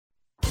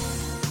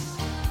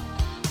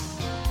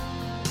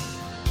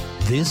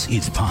This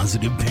is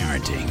Positive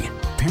Parenting.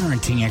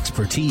 Parenting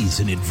expertise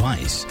and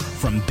advice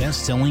from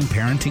best-selling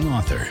parenting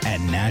author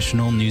and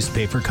national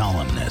newspaper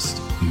columnist,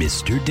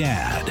 Mr.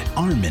 Dad,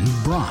 Armin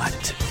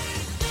Brott.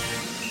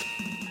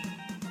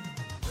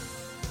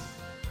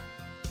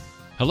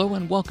 Hello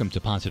and welcome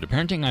to Positive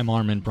Parenting. I'm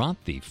Armin Brott,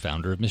 the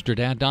founder of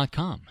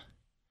MrDad.com.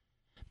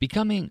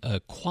 Becoming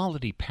a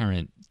quality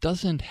parent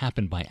doesn't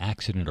happen by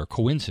accident or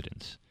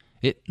coincidence.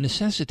 It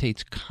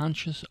necessitates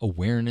conscious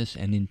awareness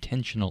and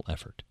intentional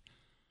effort.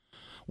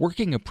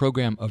 Working a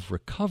program of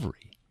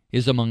recovery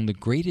is among the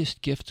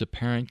greatest gifts a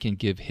parent can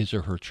give his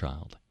or her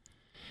child.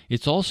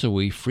 It's also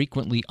a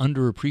frequently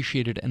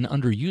underappreciated and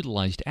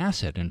underutilized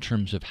asset in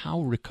terms of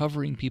how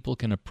recovering people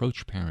can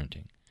approach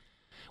parenting.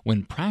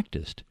 When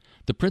practiced,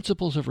 the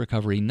principles of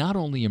recovery not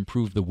only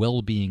improve the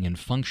well-being and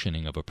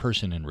functioning of a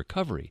person in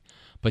recovery,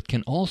 but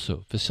can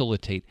also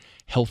facilitate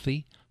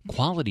healthy,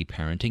 quality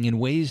parenting in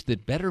ways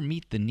that better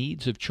meet the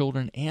needs of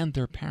children and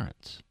their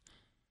parents.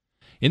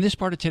 In this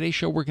part of today's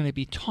show, we're going to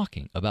be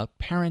talking about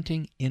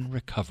parenting in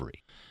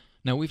recovery.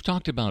 Now, we've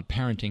talked about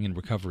parenting in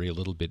recovery a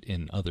little bit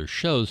in other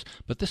shows,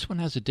 but this one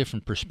has a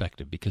different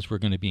perspective because we're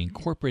going to be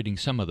incorporating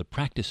some of the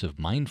practice of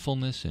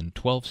mindfulness and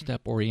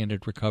 12-step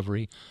oriented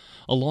recovery,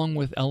 along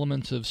with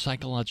elements of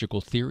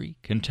psychological theory,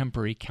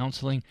 contemporary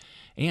counseling,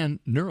 and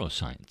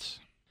neuroscience.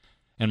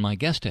 And my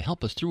guest to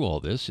help us through all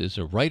this is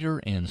a writer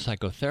and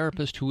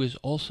psychotherapist who is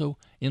also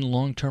in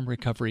long-term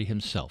recovery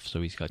himself,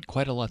 so he's got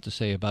quite a lot to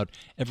say about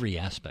every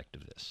aspect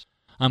of this.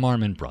 I'm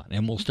Armin Brott,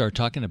 and we'll start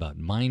talking about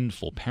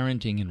mindful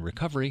parenting in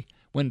recovery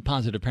when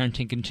Positive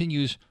Parenting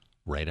continues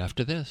right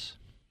after this.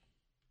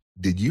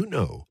 Did you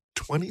know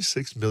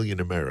 26 million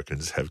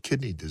Americans have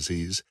kidney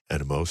disease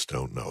and most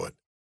don't know it?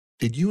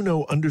 Did you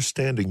know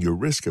understanding your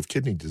risk of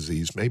kidney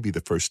disease may be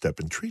the first step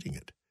in treating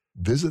it?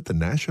 Visit the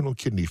National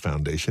Kidney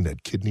Foundation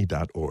at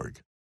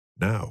kidney.org.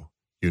 Now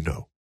you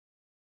know.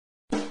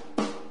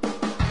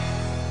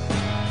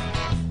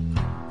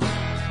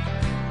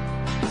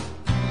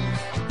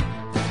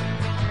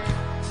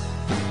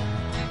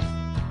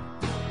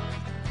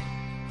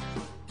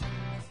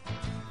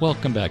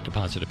 Welcome back to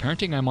Positive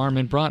Parenting. I'm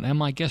Armin Brott, and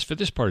my guest for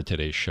this part of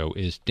today's show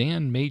is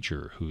Dan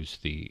Mager, who's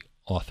the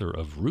author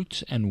of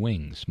Roots and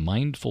Wings,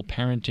 Mindful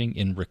Parenting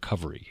in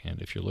Recovery.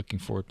 And if you're looking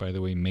for it, by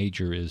the way,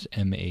 Mager is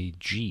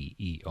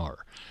M-A-G-E-R.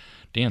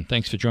 Dan,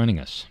 thanks for joining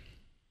us.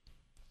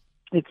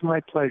 It's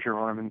my pleasure,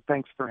 Armin.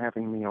 Thanks for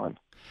having me on.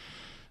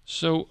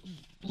 So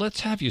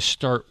let's have you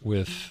start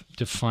with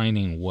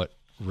defining what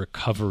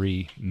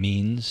recovery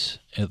means,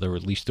 or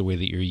at least the way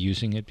that you're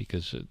using it,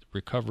 because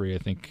recovery, I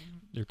think,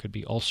 there could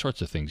be all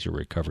sorts of things you're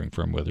recovering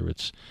from, whether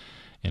it's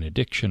an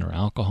addiction or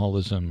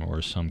alcoholism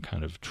or some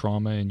kind of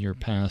trauma in your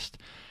past.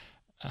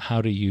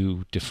 How do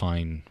you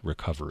define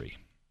recovery?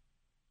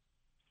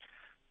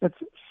 That's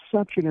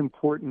such an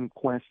important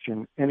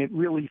question, and it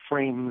really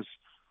frames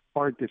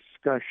our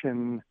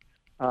discussion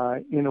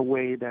in a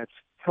way that's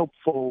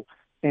helpful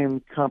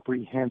and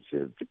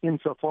comprehensive.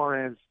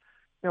 Insofar as,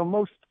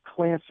 most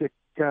classic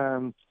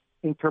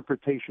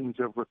interpretations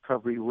of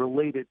recovery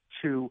related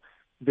to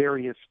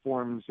various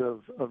forms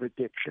of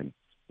addiction.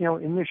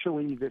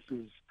 Initially, this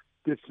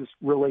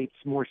relates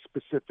more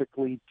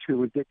specifically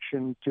to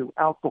addiction to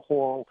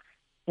alcohol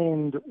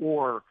and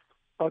or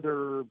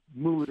other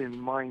mood and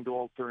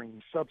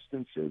mind-altering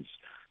substances.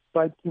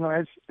 But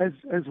as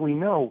we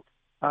know,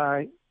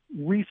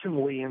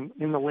 recently in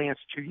the last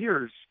 2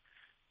 years,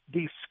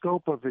 the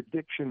scope of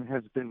addiction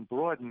has been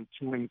broadened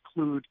to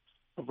include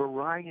a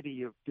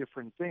variety of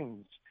different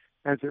things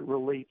as it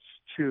relates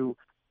to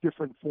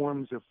different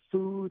forms of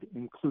food,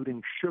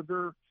 including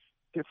sugar,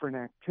 different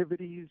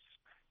activities,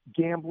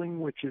 gambling,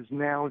 which is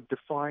now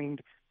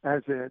defined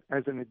as an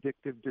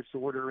addictive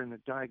disorder in the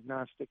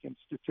Diagnostic and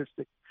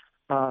Statistic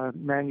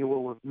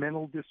Manual of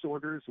Mental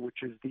Disorders,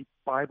 which is the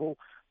Bible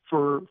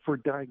for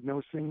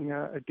diagnosing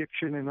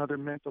addiction and other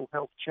mental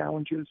health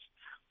challenges.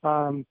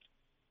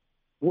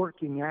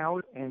 Working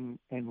out and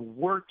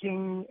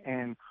working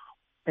and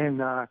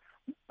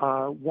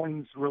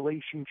one's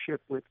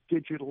relationship with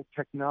digital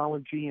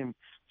technology and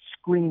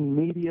screen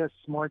media,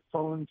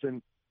 smartphones,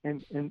 and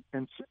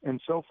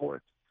so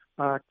forth,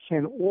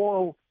 can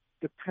all,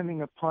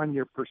 depending upon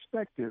your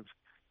perspective,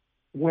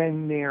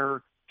 when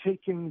they're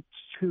taken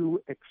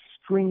to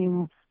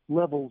extreme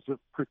levels of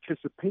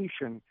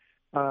participation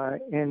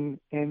and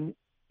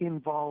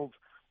involve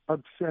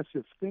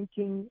obsessive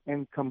thinking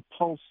and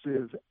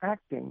compulsive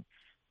acting,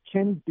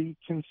 can be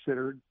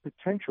considered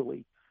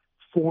potentially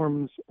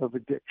forms of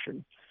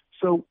addiction.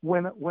 So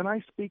when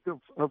I speak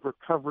of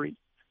recovery,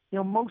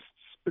 most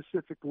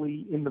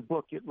specifically in the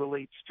book, it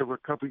relates to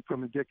recovery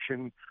from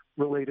addiction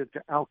related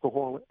to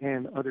alcohol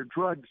and other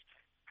drugs.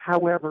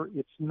 However,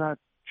 it's not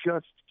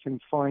just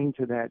confined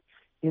to that,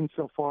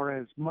 insofar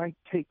as my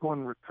take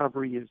on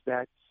recovery is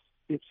that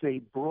it's a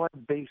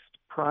broad-based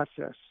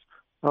process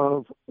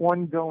of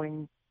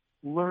ongoing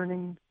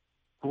learning,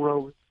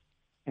 growth,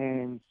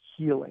 and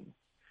healing.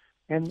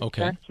 And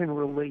that can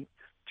relate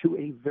to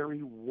a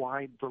very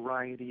wide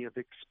variety of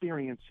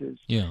experiences,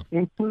 Yeah.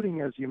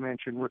 including, as you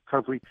mentioned,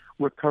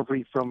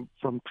 recovery from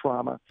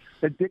trauma.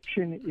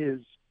 Addiction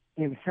is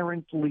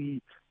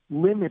inherently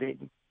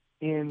limiting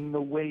in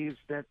the ways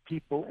that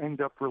people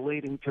end up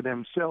relating to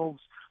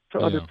themselves, to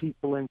other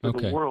people, and to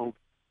the world.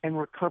 And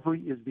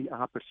recovery is the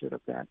opposite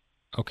of that.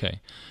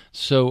 Okay.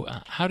 So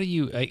how do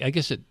you, I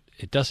guess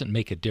it doesn't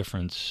make a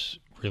difference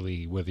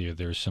really whether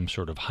there's some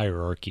sort of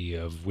hierarchy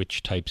of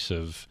which types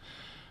of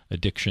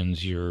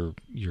addictions you're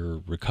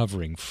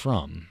recovering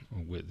from.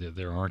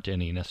 There aren't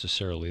any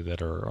necessarily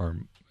that are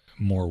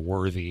more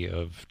worthy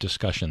of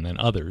discussion than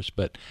others,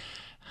 but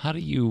how do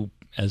you,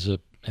 as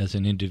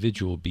an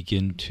individual,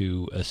 begin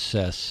to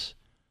assess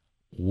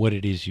what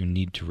it is you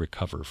need to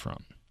recover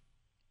from?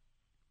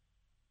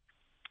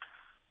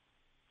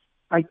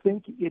 I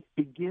think it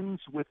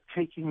begins with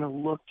taking a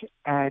look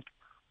at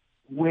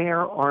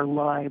where our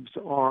lives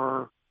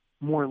are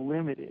more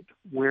limited,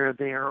 where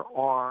there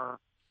are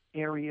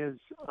areas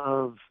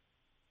of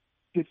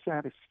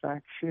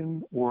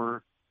dissatisfaction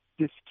or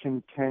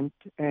discontent,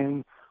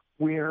 and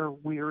where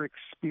we're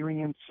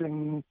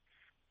experiencing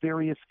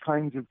various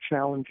kinds of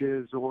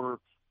challenges or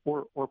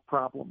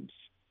problems,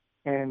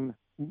 and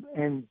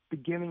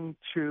beginning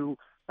to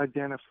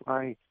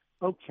identify,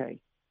 okay,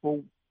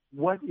 well,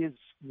 what is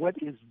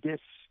this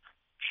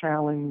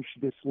challenge,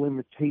 this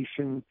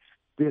limitation,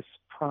 this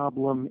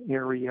problem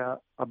area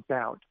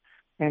about,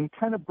 and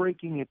kind of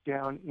breaking it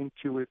down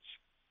into its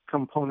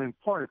component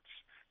parts,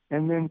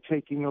 and then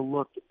taking a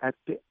look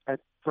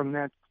from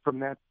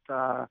that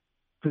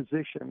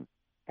position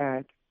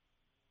at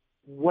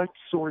what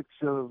sorts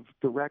of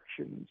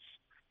directions,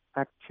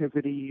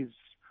 activities,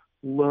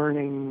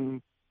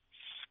 learning,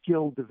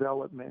 skill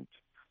development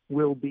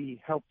will be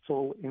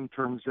helpful in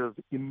terms of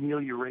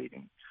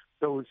ameliorating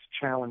those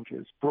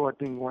challenges,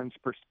 broadening one's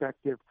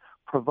perspective,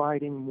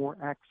 providing more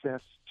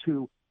access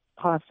to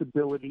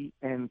possibility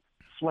and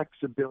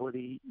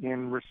flexibility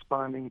in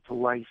responding to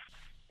life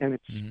and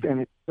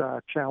its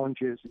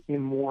challenges in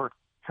more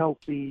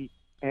healthy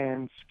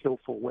and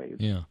skillful ways.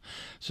 Yeah.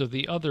 So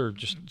the other,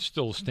 just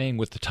still staying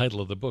with the title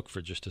of the book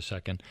for just a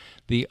second,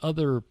 the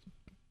other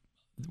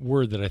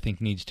word that I think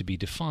needs to be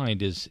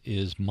defined is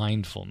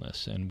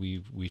mindfulness, and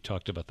we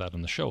talked about that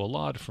on the show a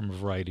lot from a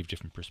variety of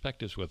different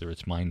perspectives, whether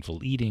it's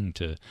mindful eating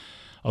to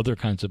other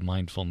kinds of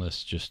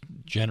mindfulness, just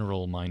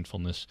general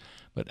mindfulness.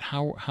 But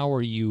how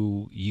are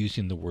you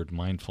using the word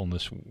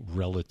mindfulness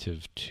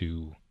relative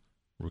to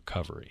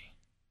recovery?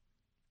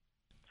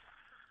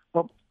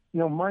 Well,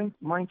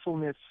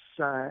 mindfulness,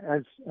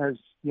 as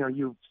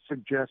you've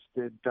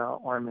suggested,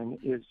 Armin,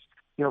 is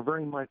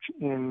very much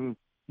in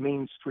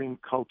mainstream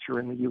culture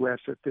in the U.S.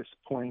 at this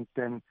point,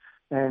 and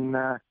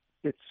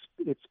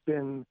it's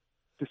been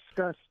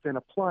discussed and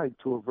applied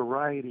to a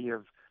variety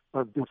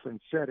of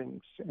different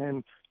settings.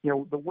 And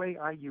the way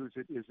I use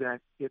it is that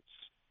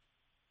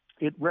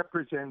it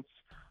represents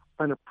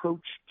an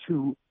approach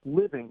to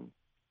living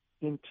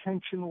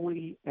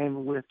intentionally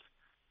and with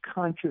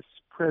conscious,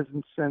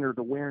 present-centered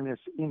awareness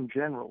in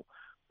general,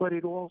 but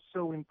it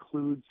also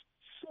includes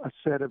a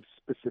set of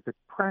specific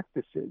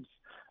practices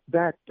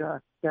that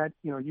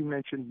you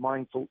mentioned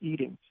mindful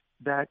eating.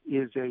 That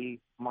is a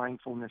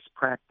mindfulness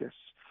practice.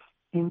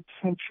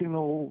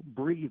 Intentional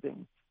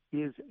breathing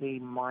is a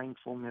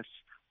mindfulness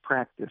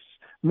practice.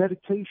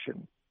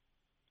 Meditation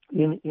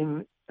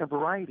in a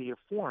variety of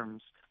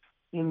forms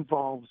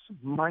involves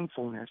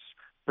mindfulness,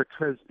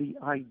 because the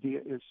idea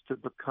is to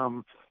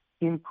become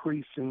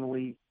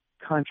increasingly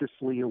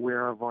consciously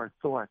aware of our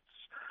thoughts,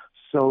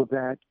 so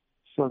that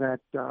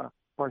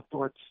our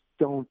thoughts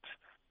don't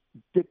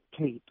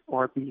dictate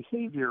our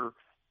behavior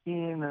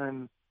in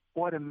an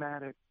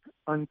automatic,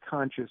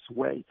 unconscious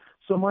way.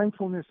 So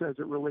mindfulness, as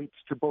it relates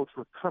to both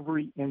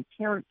recovery and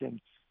parenting,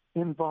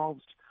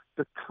 involves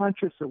the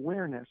conscious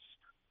awareness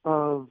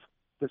of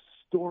the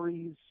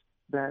stories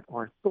that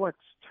our thoughts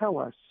tell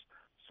us,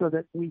 so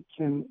that we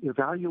can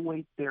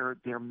evaluate their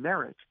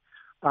merit,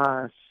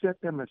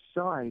 set them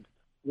aside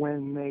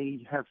when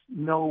they have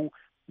no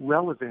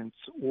relevance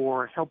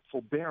or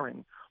helpful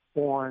bearing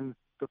on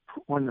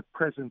the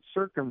present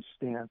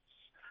circumstance,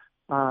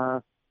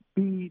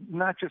 be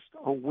not just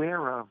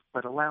aware of,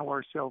 but allow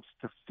ourselves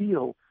to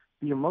feel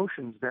the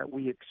emotions that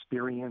we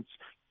experience,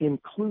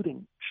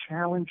 including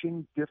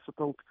challenging,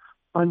 difficult,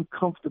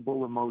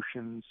 uncomfortable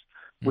emotions,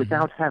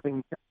 without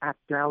having to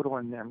act out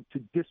on them, to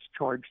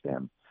discharge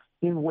them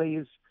in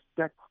ways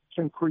that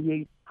can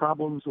create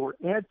problems or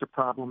add to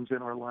problems in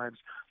our lives,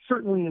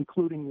 certainly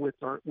including with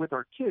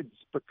our kids,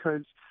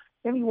 because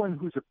anyone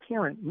who's a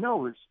parent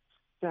knows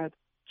that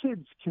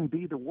kids can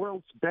be the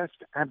world's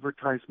best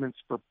advertisements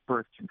for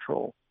birth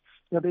control.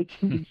 They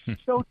can be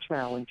so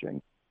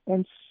challenging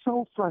and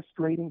so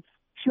frustrating,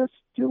 just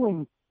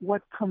doing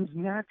what comes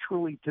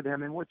naturally to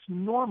them and what's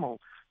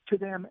normal to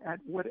them at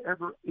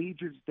whatever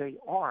ages they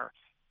are.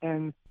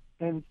 And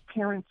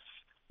parents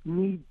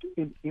need,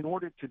 in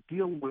order to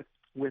deal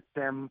with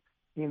them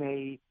in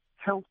a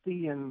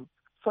healthy and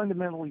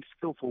fundamentally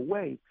skillful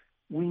way,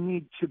 we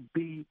need to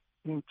be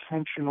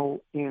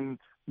intentional in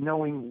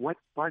knowing what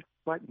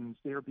buttons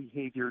their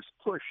behaviors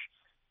push,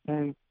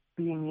 and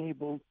being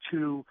able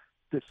to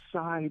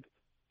decide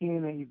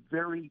in a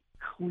very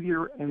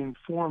clear and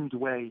informed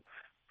way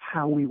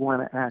how we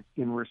want to act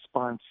in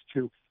response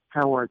to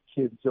how our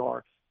kids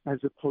are, as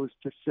opposed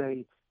to,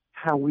 say,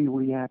 how we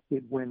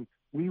reacted when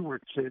we were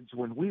kids,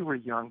 when we were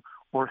young,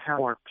 or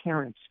how our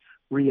parents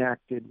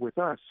reacted with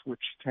us, which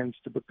tends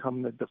to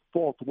become the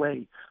default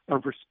way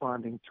of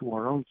responding to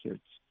our own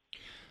kids.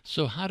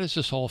 So how does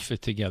this all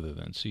fit together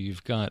then? So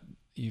you've got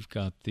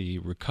the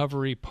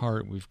recovery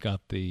part, we've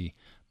got the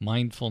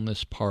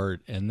mindfulness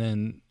part, and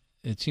then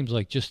it seems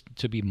like just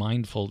to be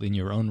mindful in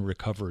your own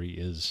recovery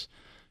is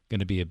going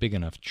to be a big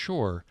enough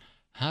chore.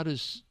 How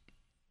does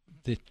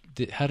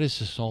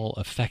this all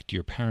affect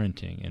your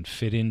parenting and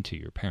fit into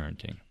your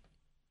parenting?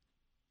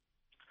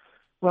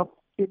 Well,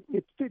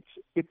 it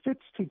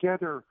fits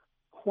together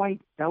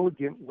quite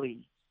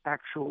elegantly,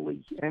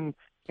 actually, and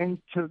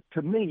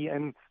to me,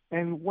 and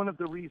one of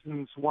the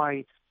reasons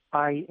why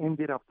I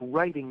ended up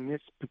writing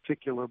this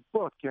particular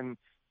book and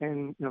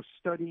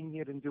studying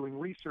it and doing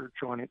research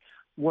on it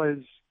was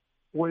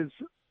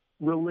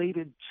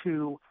related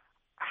to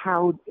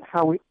how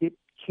it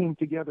came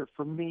together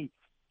for me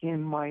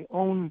in my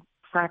own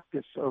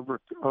practice of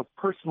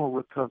personal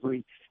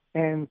recovery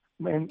and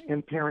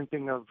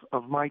parenting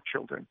of my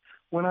children.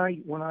 When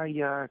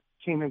I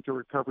came into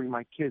recovery,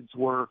 my kids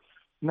were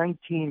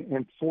 19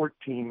 and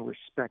 14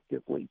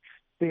 respectively.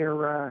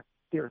 They're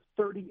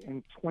 30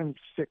 and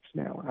 26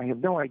 now. I have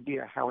no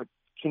idea how it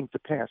came to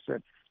pass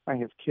that I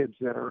have kids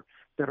that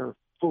are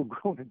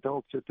full-grown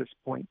adults at this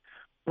point.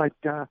 But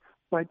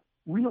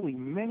really,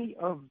 many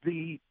of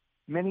the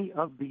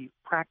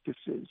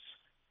practices,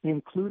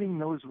 including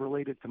those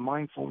related to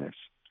mindfulness,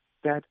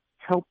 that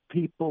help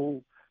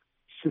people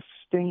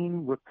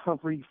sustain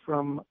recovery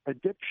from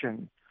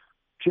addiction,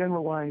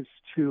 generalize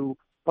to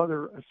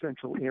other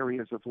essential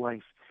areas of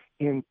life,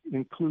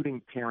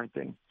 including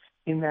parenting,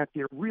 in that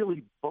they're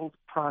really both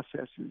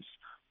processes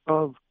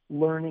of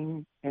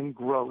learning and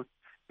growth,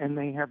 and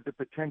they have the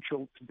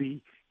potential to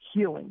be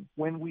healing.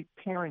 When we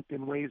parent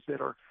in ways that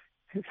are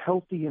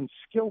healthy and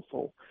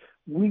skillful,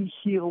 we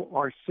heal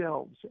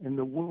ourselves and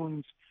the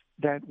wounds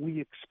that we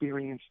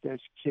experienced as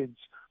kids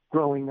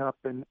growing up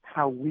and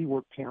how we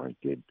were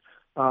parented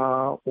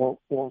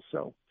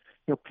also.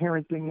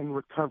 Parenting and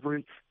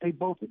recovery, they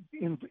both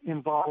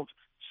involve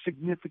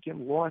significant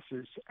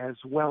losses as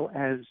well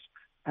as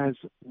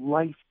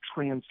life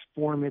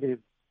transformative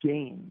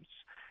gains.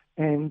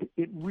 And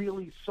it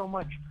really so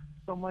much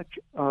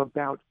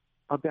about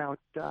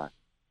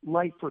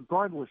life,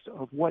 regardless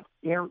of what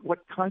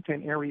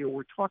content area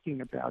we're talking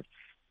about,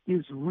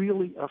 is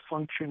really a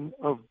function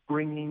of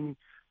bringing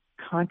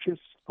conscious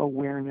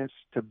awareness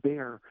to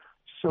bear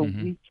so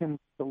we can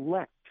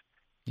select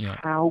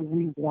how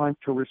we want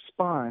to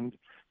respond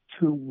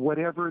to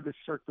whatever the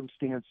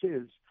circumstance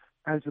is,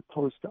 as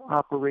opposed to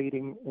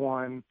operating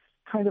on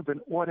kind of an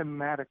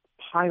automatic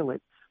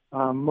pilot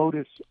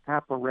modus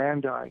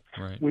operandi,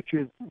 which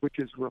is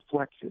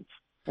reflexive.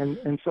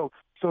 And so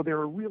there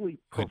are really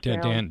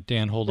profound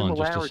Dan, hold on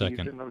just a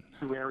second. In those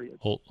two areas.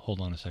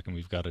 Hold on a second.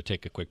 We've got to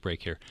take a quick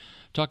break here.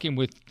 Talking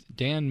with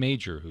Dan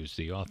Major, who's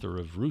the author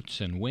of Roots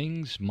and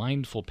Wings,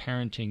 Mindful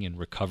Parenting and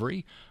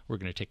Recovery. We're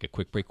going to take a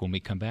quick break. When we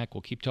come back,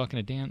 we'll keep talking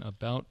to Dan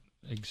about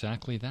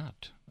exactly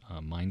that,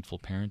 mindful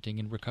parenting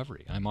and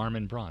recovery. I'm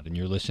Armin Brott, and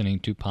you're listening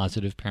to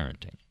Positive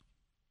Parenting.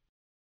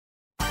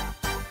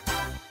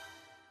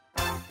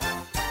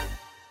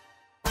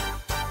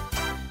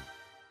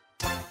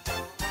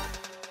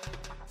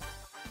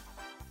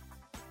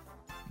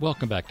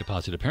 Welcome back to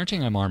Positive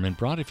Parenting. I'm Armin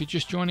Brott. If you're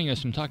just joining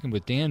us, I'm talking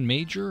with Dan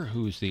Major,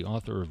 who's the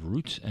author of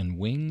Roots and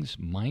Wings,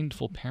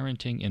 Mindful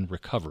Parenting and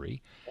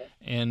Recovery.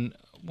 And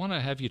I want to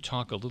have you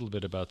talk a little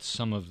bit about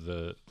some of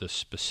the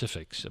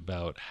specifics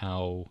about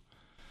how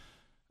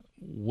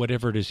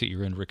whatever it is that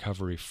you're in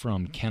recovery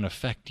from can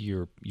affect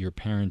your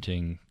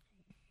parenting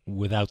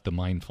without the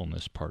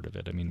mindfulness part of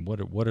it. I mean,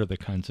 what are the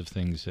kinds of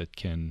things that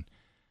can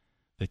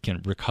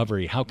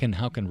recovery, how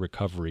can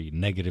recovery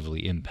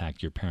negatively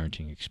impact your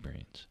parenting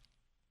experience?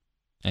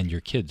 And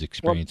your kids'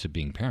 experience of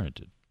being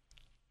parented.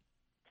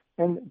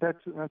 And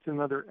that's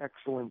another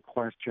excellent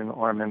question,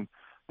 Armin.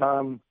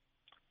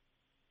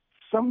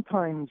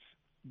 Sometimes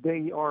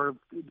they are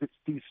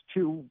these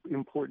two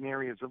important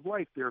areas of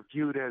life. They're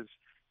viewed as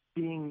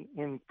being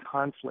in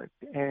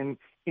conflict, and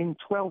in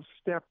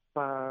 12-step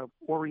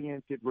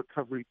oriented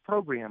recovery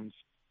programs,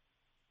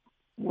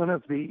 one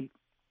of the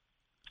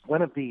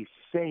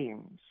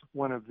sayings,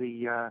 one of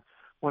the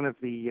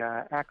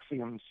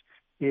axioms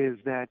is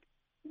that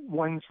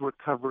one's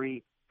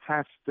recovery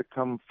has to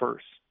come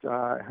first,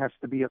 has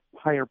to be a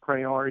higher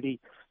priority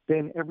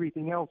than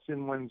everything else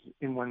in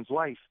one's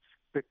life,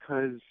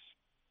 because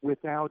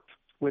without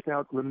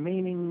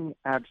remaining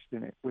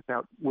abstinent,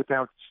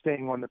 without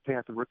staying on the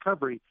path of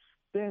recovery,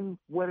 then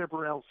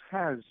whatever else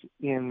has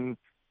in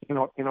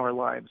our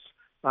lives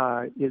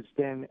is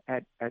then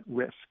at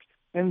risk.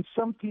 And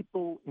some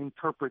people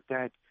interpret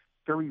that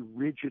very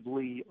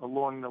rigidly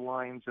along the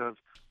lines of,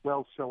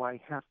 well, so I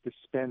have to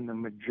spend the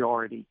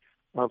majority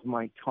of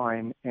my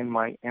time and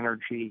my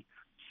energy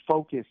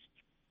focused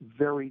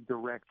very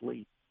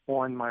directly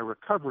on my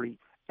recovery.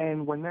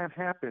 And when that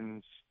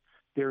happens,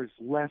 there's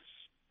less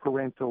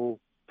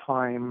parental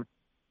time,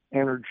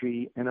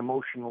 energy, and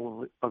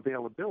emotional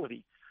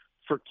availability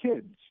for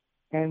kids.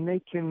 And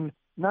they can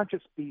not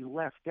just be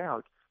left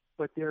out,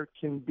 but there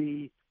can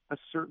be a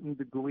certain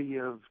degree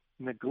of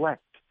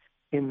neglect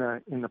in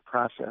the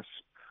process.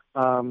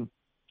 And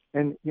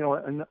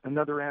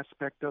another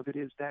aspect of it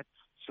is that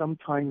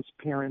sometimes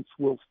parents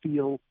will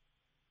feel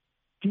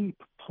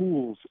deep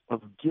pools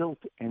of guilt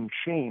and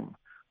shame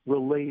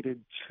related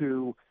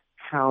to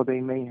how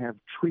they may have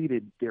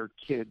treated their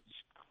kids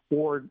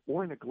or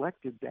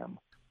neglected them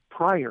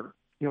prior,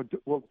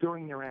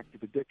 during their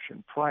active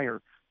addiction,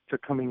 prior to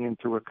coming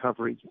into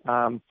recovery.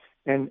 And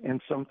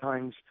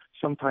sometimes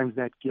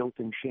that guilt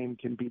and shame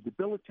can be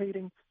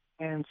debilitating,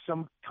 and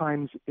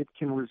sometimes it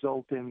can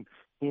result in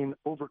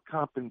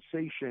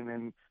overcompensation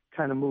and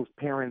kind of move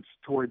parents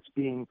towards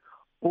being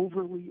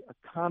overly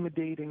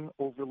accommodating,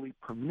 overly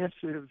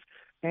permissive,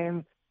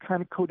 and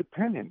kind of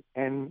codependent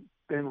and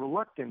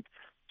reluctant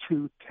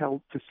to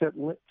set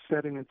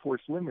and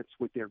enforce limits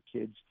with their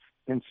kids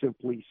and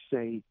simply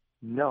say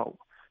no,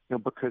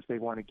 because they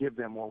want to give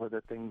them all of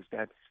the things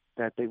that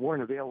they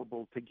weren't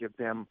available to give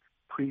them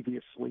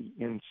previously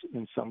in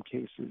some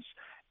cases.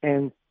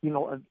 And,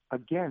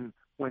 again,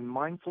 when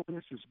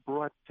mindfulness is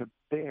brought to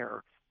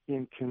bear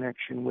in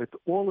connection with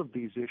all of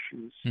these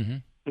issues, mm-hmm.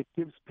 it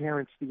gives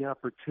parents the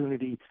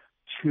opportunity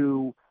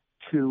to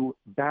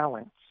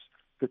balance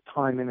the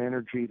time and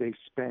energy they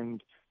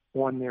spend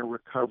on their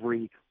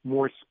recovery,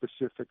 more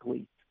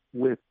specifically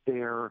with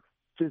their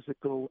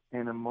physical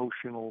and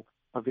emotional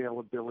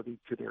availability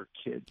to their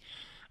kids.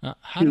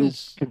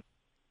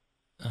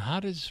 How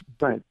does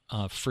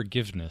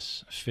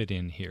forgiveness fit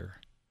in here?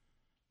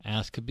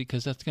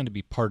 Because that's going to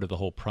be part of the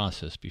whole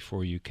process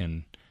before you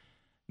can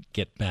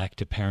get back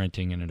to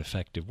parenting in an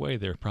effective way.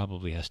 There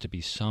probably has to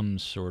be some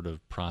sort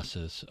of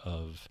process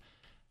of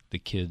the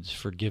kids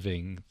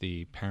forgiving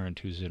the parent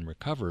who's in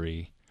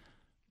recovery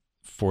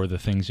for the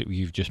things that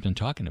you've just been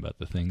talking about,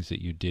 the things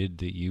that you did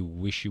that you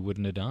wish you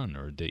wouldn't have done,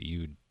 or that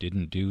you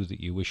didn't do that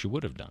you wish you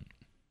would have done.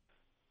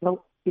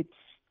 Well, it's,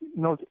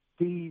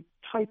 the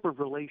type of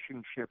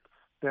relationship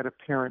that a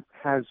parent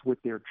has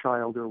with their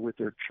child or with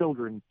their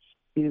children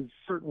is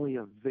certainly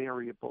a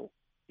variable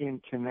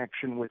in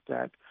connection with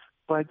that.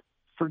 But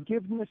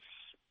forgiveness,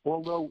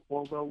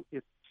 although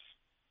it's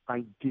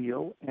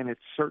ideal and it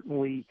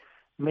certainly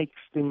makes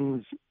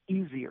things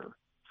easier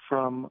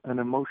from an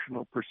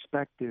emotional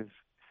perspective,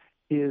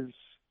 is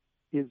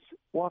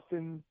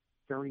often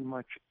very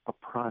much a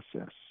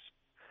process,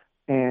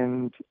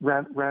 and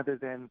rather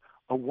than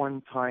a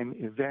one-time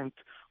event,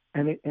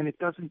 and it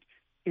doesn't.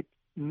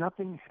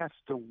 Nothing has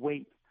to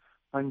wait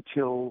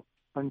until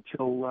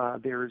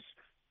there's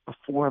a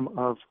form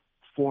of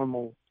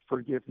formal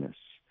forgiveness.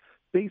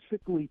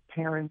 Basically,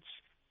 parents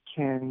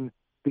can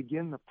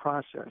begin the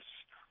process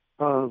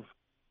of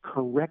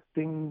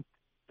correcting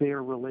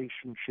their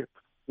relationship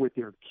with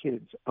their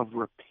kids, of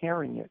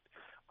repairing it,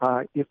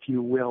 if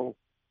you will,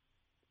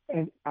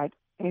 and at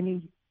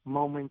any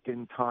moment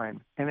in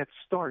time. And it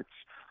starts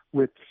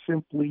with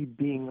simply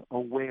being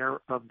aware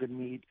of the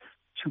need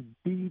to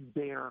be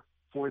there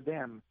for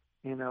them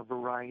in a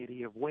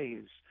variety of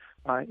ways,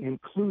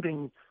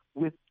 including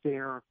with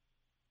their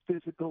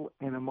physical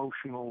and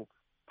emotional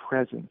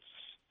presence,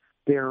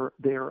 their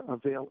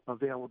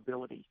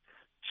availability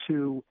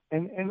to,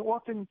 and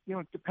often,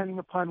 depending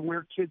upon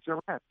where kids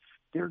are at,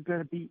 they're going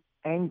to be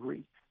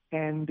angry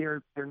and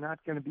they're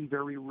not going to be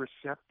very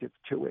receptive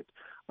to it,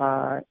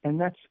 and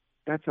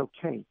that's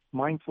okay.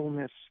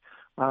 Mindfulness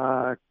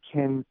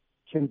can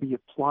be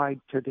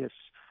applied to this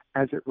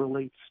as it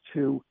relates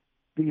to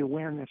the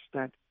awareness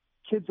that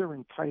kids are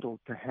entitled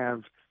to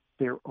have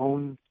their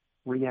own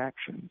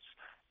reactions,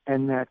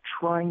 and that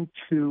trying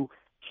to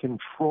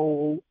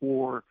control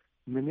or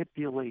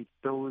manipulate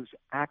those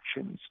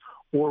actions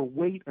or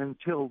wait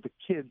until the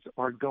kids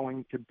are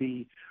going to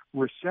be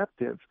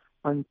receptive,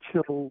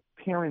 until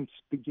parents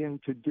begin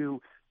to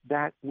do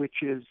that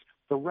which is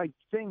the right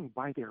thing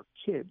by their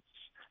kids,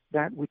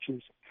 that which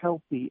is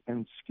healthy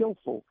and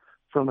skillful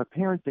from a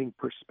parenting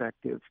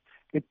perspective,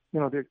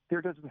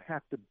 there doesn't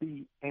have to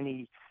be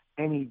any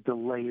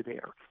delay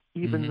there.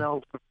 Even mm-hmm.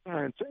 though for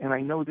parents, and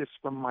I know this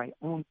from my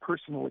own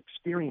personal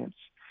experience,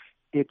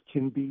 it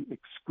can be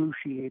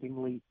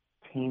excruciatingly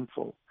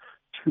painful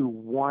to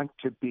want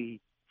to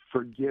be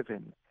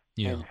forgiven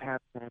and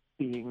have that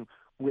being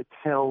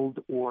withheld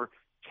or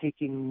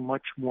taking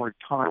much more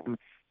time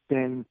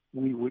than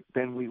we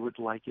would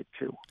like it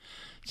to.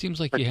 It seems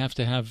like you have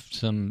to have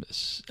some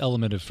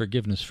element of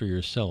forgiveness for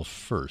yourself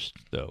first,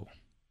 though.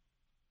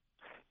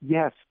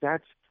 Yes,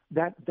 that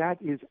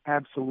is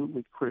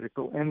absolutely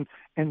critical,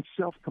 and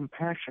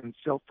self-compassion,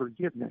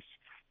 self-forgiveness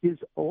is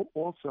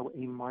also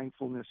a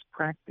mindfulness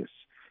practice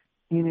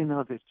in and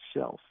of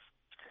itself.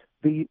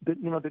 The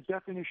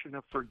definition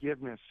of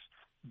forgiveness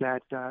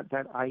that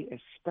I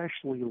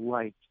especially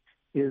like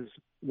is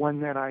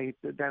one that I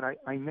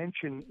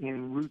mention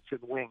in Roots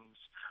and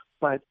Wings,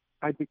 but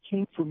I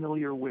became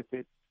familiar with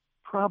it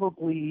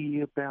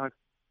probably about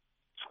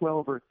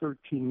 12 or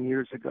 13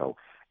 years ago,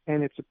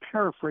 and it's a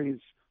paraphrase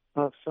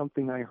of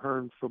something I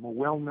heard from a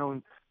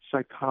well-known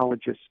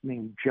psychologist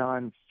named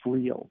John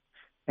Friel.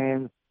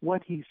 And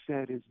what he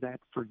said is that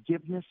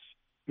forgiveness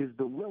is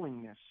the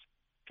willingness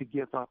to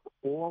give up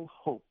all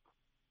hope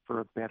for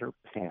a better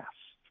past.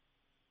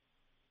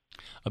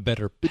 A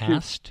better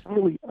past? It's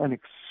really an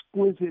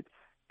exquisite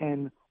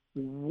and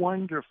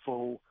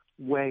wonderful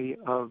way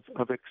of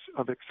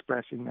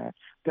expressing that.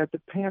 That the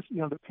past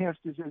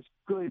is as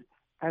good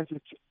as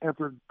it's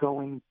ever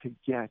going to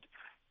get,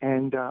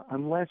 and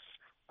unless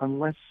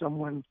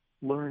someone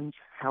learns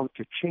how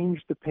to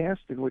change the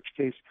past, in which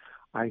case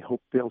I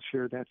hope they'll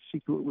share that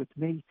secret with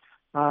me.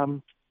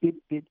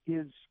 It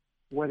is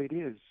what it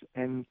is,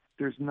 and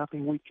there's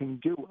nothing we can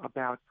do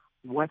about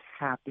what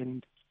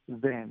happened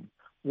then.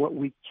 What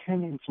we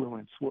can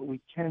influence, what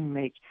we can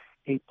make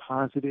a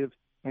positive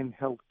and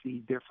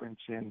healthy difference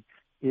in,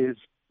 is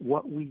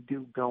what we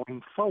do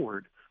going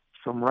forward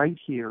from right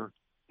here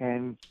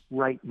and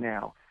right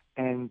now.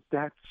 And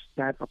that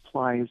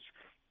applies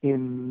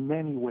in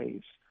many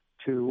ways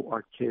to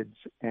our kids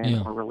and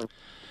our relationship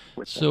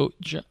with them.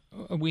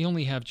 So we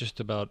only have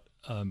just about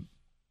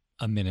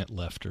a minute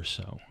left or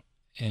so.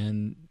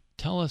 And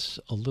tell us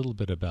a little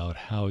bit about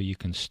how you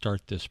can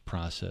start this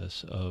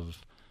process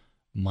of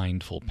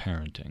mindful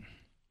parenting.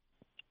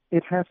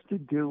 It has to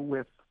do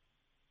with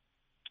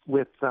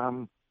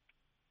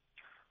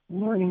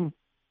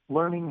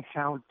learning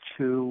how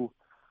to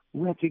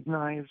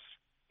recognize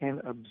and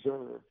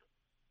observe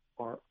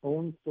our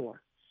own thoughts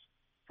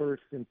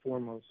first and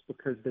foremost,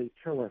 because they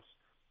tell us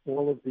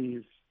all of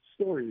these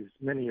stories,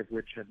 many of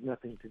which have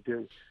nothing to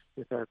do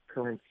with our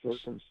current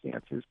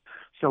circumstances.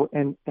 So,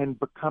 and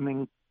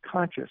becoming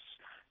conscious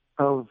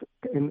of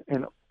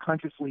and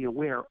consciously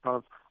aware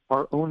of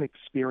our own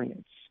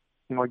experience.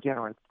 Again,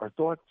 our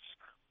thoughts,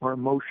 our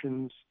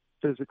emotions,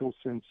 physical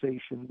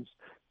sensations,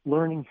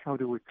 learning how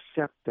to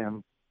accept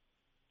them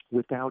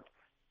without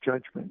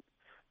judgment,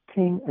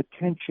 paying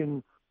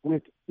attention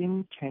with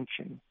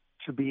intention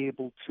to be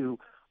able to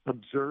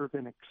observe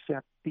and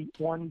accept the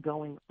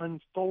ongoing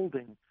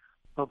unfolding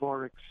of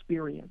our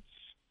experience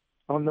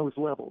on those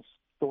levels,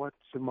 thoughts,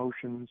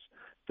 emotions,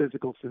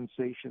 physical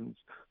sensations,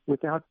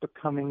 without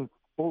becoming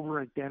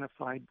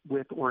over-identified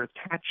with or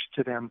attached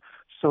to them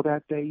so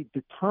that they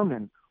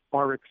determine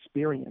our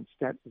experience,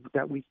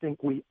 that we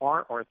think we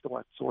are our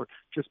thoughts, or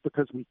just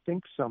because we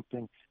think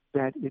something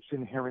that it's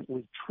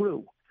inherently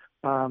true.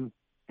 And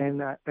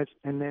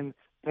then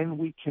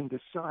we can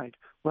decide,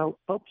 well,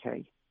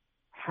 okay,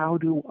 how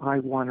do I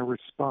want to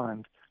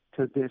respond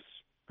to this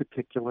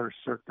particular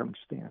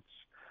circumstance?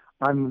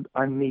 I'm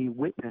the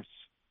witness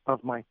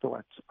of my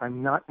thoughts.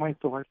 I'm not my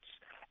thoughts,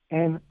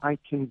 and I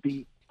can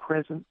be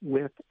present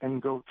with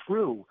and go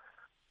through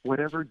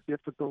whatever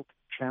difficult,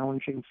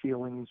 challenging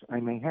feelings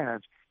I may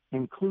have,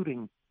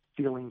 including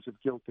feelings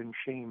of guilt and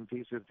shame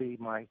vis-a-vis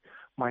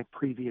my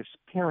previous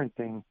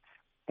parenting,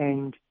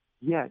 and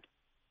yet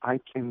I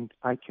can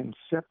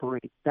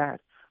separate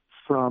that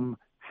from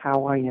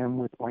how I am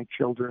with my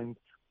children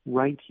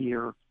right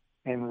here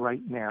and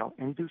right now,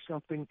 and do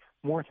something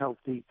more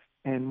healthy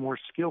and more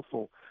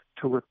skillful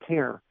to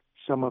repair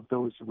some of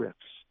those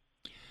rifts.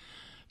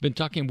 Been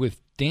talking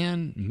with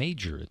Dan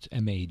Mager, it's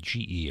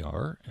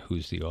Mager,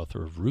 who's the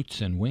author of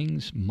Roots and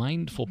Wings,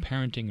 Mindful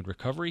Parenting and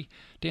Recovery.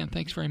 Dan,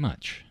 thanks very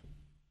much.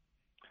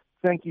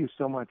 Thank you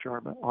so much,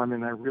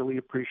 Armin. I really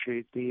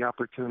appreciate the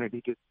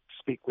opportunity to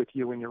speak with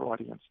you and your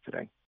audience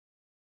today.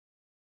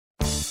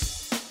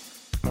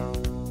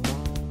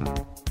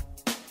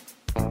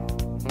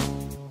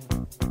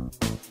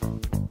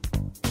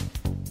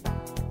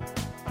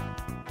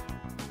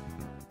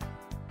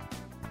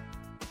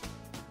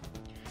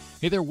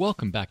 Hey there,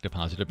 welcome back to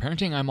Positive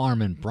Parenting. I'm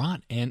Armin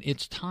Brott, and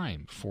it's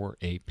time for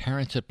a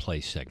Parents at Play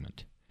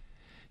segment.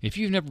 If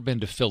you've never been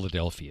to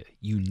Philadelphia,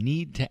 you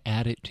need to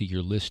add it to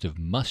your list of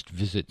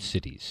must-visit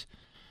cities.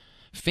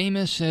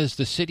 Famous as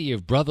the city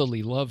of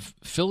brotherly love,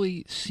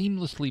 Philly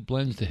seamlessly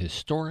blends the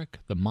historic,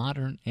 the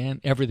modern,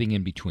 and everything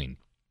in between.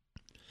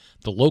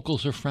 The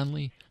locals are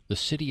friendly, the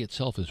city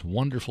itself is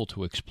wonderful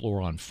to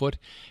explore on foot,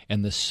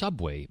 and the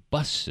subway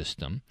bus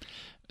system,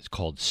 it's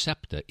called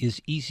SEPTA,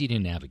 is easy to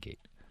navigate.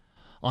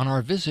 On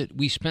our visit,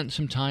 we spent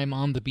some time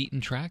on the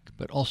beaten track,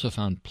 but also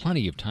found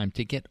plenty of time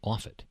to get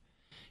off it.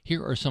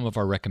 Here are some of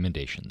our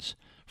recommendations.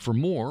 For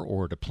more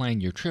or to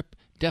plan your trip,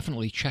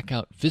 definitely check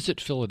out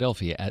Visit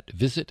Philadelphia at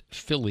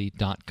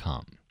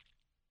visitphilly.com.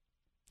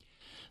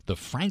 The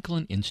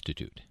Franklin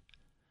Institute.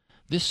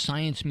 This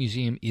science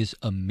museum is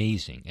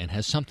amazing and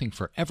has something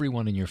for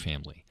everyone in your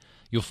family.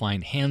 You'll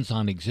find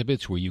hands-on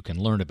exhibits where you can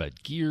learn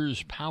about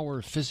gears,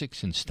 power,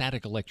 physics, and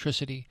static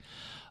electricity,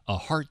 a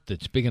heart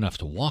that's big enough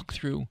to walk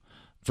through,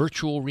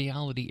 virtual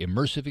reality,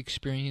 immersive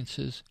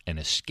experiences, an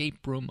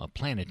escape room, a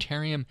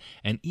planetarium,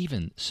 and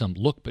even some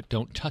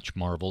look-but-don't-touch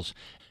marvels.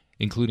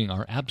 including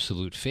our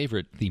absolute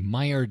favorite, the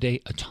Maillard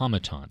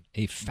Automaton,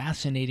 a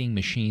fascinating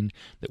machine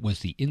that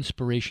was the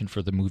inspiration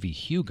for the movie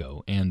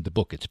Hugo and the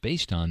book it's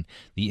based on,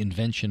 The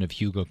Invention of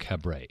Hugo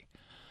Cabret.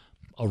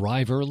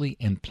 Arrive early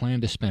and plan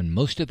to spend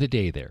most of the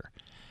day there.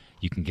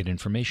 You can get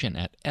information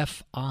at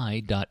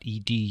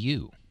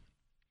fi.edu.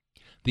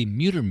 The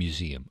Mutter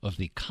Museum of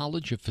the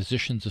College of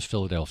Physicians of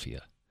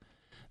Philadelphia.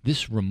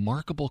 This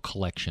remarkable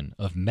collection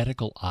of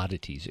medical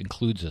oddities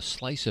includes a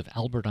slice of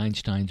Albert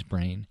Einstein's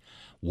brain,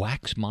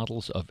 wax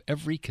models of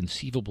every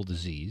conceivable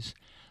disease,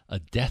 a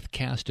death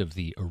cast of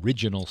the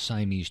original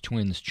Siamese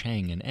twins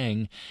Chang and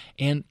Eng,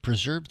 and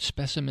preserved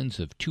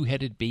specimens of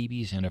two-headed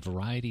babies and a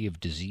variety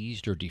of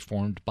diseased or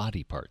deformed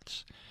body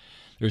parts.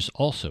 There's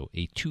also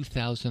a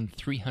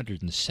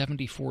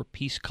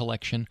 2,374-piece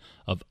collection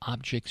of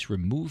objects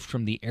removed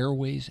from the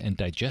airways and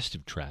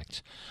digestive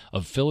tracts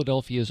of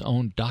Philadelphia's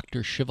own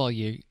Dr.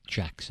 Chevalier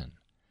Jackson.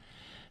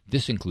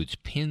 This includes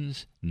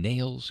pins,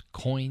 nails,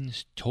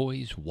 coins,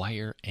 toys,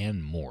 wire,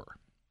 and more.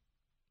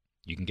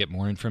 You can get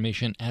more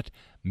information at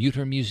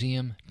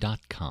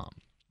muttermuseum.com.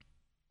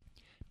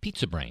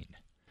 Pizza Brain.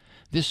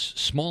 This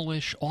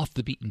smallish,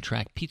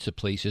 off-the-beaten-track pizza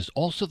place is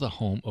also the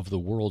home of the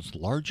world's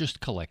largest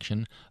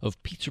collection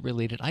of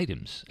pizza-related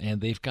items, and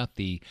they've got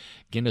the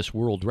Guinness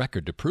World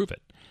Record to prove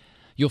it.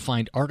 You'll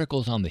find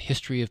articles on the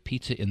history of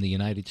pizza in the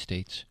United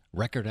States,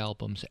 record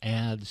albums,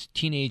 ads,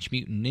 Teenage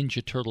Mutant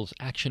Ninja Turtles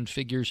action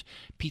figures,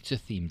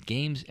 pizza-themed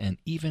games, and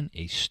even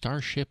a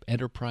Starship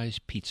Enterprise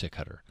pizza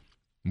cutter.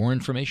 More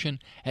information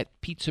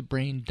at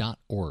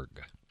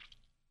pizzabrain.org.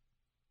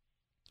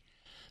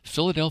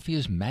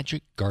 Philadelphia's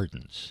Magic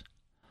Gardens.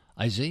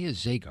 Isaiah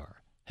Zagar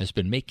has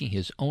been making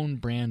his own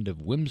brand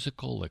of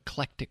whimsical,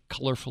 eclectic,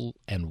 colorful,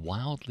 and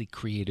wildly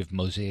creative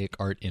mosaic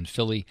art in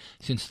Philly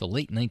since the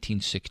late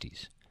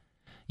 1960s.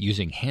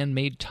 Using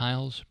handmade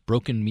tiles,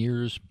 broken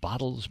mirrors,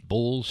 bottles,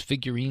 bowls,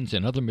 figurines,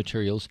 and other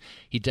materials,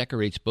 he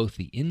decorates both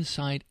the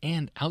inside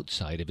and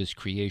outside of his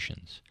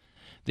creations.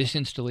 This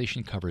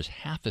installation covers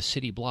half a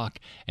city block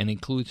and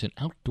includes an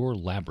outdoor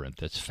labyrinth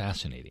that's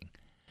fascinating.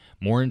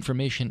 More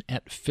information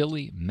at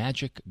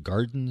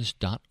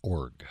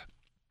phillymagicgardens.org.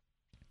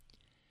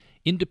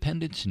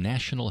 Independence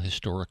National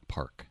Historic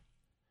Park.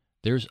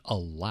 There's a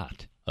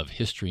lot of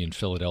history in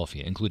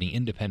Philadelphia, including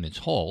Independence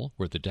Hall,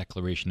 where the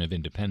Declaration of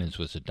Independence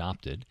was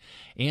adopted,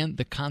 and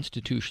the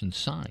Constitution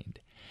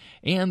signed,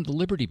 and the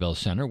Liberty Bell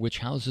Center, which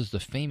houses the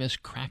famous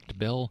cracked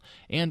bell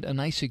and a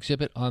nice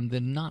exhibit on the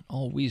not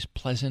always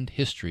pleasant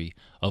history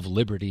of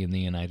liberty in the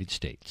United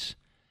States.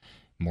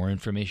 More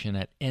information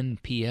at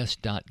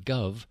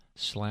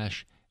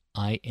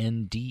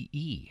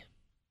nps.gov/INDE.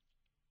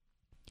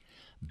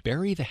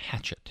 Bury the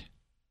hatchet.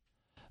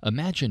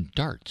 Imagine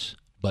darts,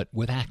 but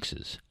with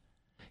axes.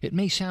 It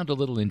may sound a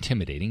little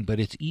intimidating, but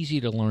it's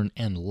easy to learn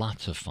and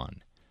lots of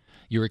fun.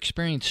 Your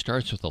experience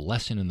starts with a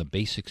lesson in the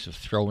basics of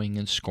throwing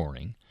and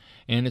scoring,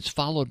 and it's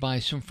followed by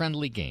some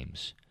friendly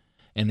games.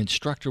 An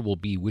instructor will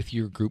be with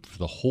your group for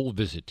the whole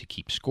visit to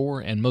keep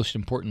score and, most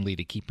importantly,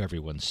 to keep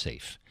everyone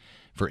safe.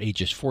 For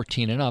ages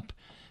 14 and up,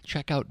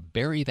 check out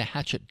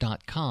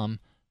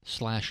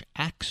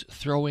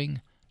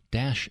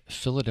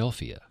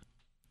burythehatchet.com/axe-throwing-Philadelphia.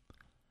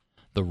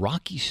 The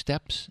Rocky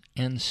Steps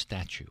and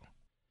Statue.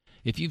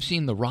 If you've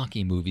seen the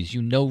Rocky movies,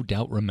 you no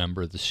doubt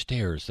remember the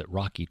stairs that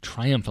Rocky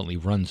triumphantly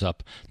runs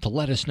up to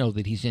let us know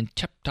that he's in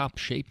tip-top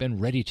shape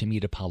and ready to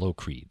meet Apollo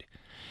Creed.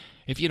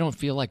 If you don't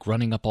feel like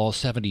running up all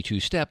 72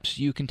 steps,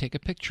 you can take a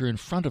picture in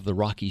front of the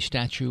Rocky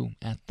statue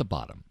at the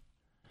bottom.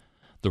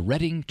 The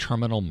Reading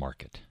Terminal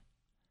Market.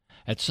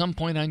 At some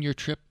point on your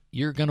trip,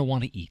 you're going to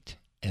want to eat,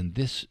 and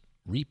this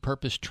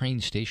repurposed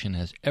train station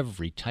has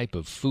every type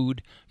of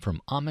food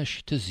from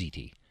Amish to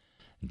ziti.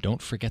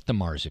 Don't forget the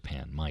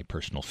marzipan, my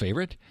personal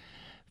favorite.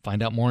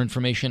 Find out more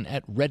information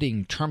at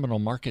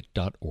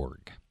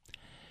readingterminalmarket.org.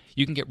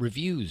 You can get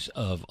reviews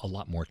of a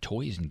lot more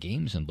toys and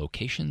games and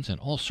locations and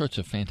all sorts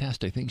of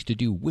fantastic things to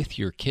do with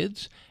your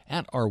kids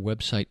at our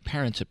website,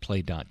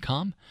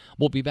 parentsatplay.com.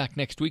 We'll be back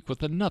next week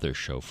with another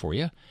show for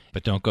you.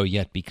 But don't go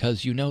yet,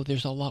 because you know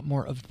there's a lot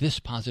more of this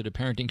Positive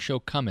Parenting show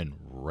coming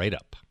right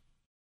up.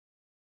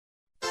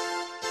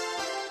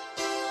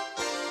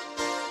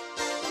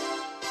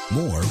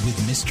 More with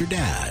Mr.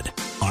 Dad,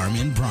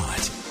 Armin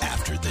Brott,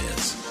 after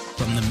this,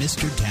 from the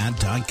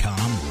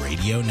MrDad.com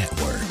radio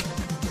network.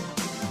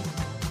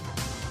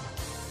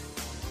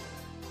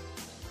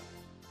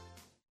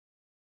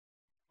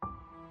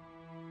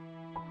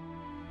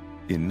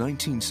 In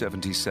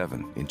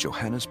 1977, in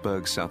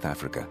Johannesburg, South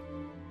Africa,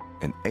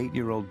 an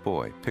 8-year-old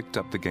boy picked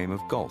up the game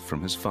of golf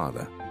from his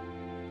father.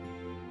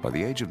 By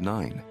the age of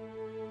 9,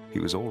 he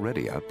was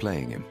already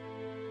outplaying him.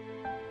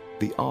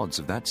 The odds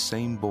of that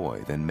same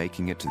boy then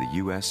making it to the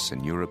US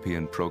and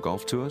European Pro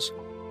Golf Tours?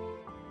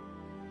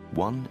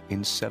 1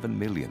 in 7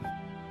 million.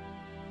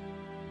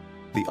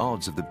 The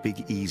odds of the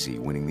Big Easy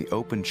winning the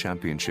Open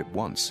Championship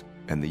once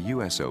and the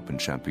US Open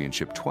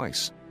Championship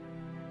twice?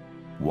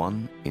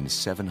 1 in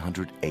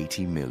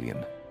 780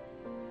 million.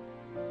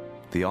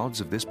 The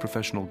odds of this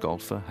professional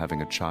golfer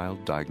having a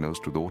child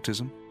diagnosed with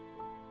autism?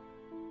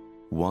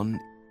 1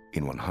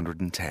 in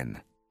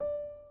 110.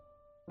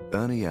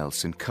 Ernie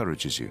Els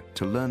encourages you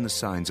to learn the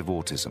signs of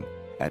autism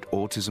at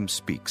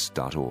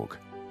autismspeaks.org.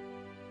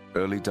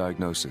 Early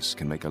diagnosis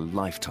can make a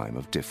lifetime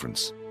of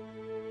difference.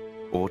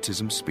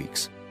 Autism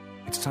Speaks.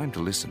 It's time to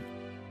listen.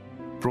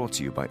 Brought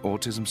to you by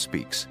Autism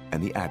Speaks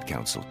and the Ad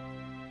Council.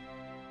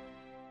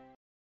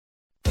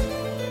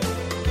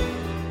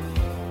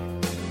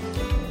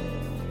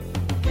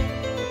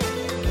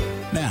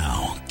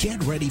 Now,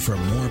 get ready for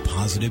more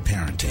positive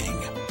parenting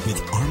with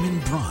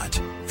Armin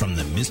Brott from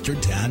the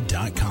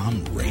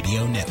MrDad.com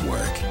radio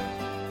network.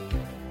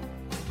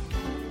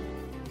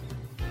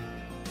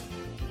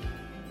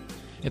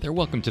 Hey there,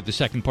 welcome to the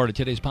second part of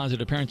today's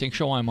Positive Parenting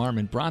Show. I'm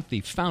Armin Brott,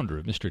 the founder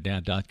of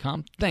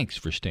MrDad.com. Thanks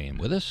for staying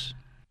with us.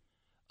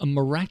 A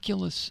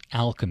miraculous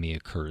alchemy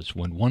occurs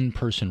when one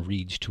person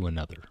reads to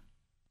another,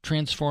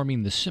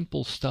 transforming the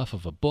simple stuff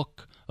of a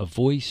book, a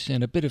voice,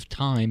 and a bit of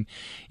time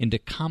into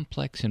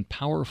complex and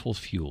powerful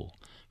fuel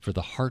for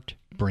the heart,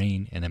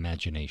 brain, and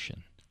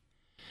imagination.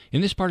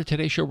 In this part of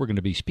today's show, we're going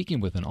to be speaking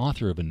with an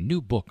author of a new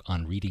book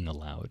on reading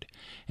aloud,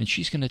 and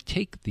she's going to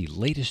take the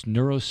latest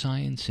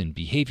neuroscience and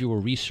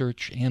behavioral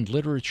research and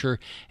literature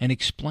and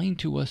explain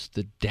to us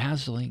the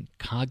dazzling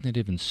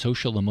cognitive and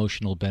social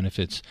emotional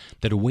benefits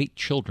that await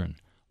children,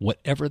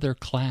 whatever their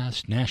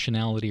class,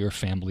 nationality, or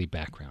family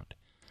background.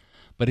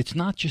 But it's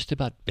not just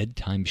about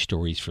bedtime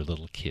stories for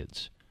little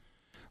kids.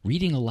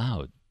 Reading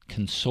aloud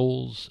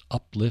consoles,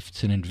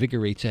 uplifts, and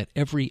invigorates at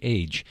every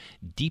age,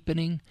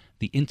 deepening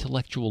the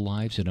intellectual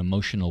lives and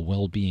emotional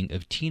well-being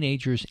of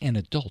teenagers and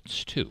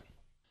adults, too.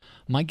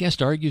 My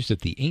guest argues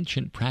that the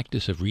ancient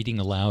practice of reading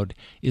aloud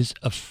is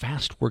a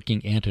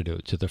fast-working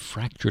antidote to the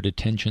fractured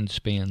attention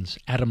spans,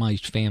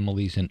 atomized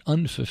families, and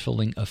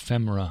unfulfilling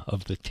ephemera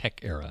of the tech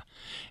era,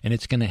 and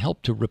it's going to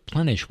help to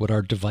replenish what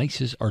our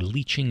devices are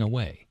leaching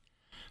away.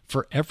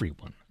 For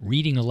everyone,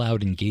 reading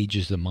aloud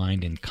engages the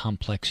mind in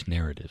complex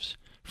narratives.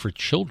 For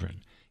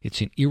children, it's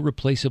an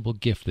irreplaceable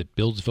gift that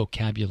builds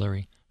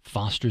vocabulary,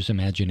 fosters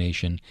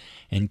imagination,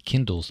 and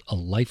kindles a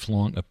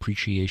lifelong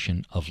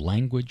appreciation of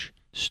language,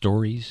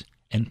 stories,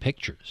 and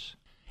pictures.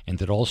 And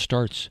it all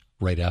starts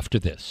right after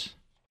this.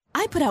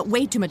 I put out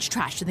way too much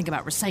trash to think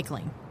about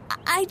recycling.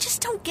 I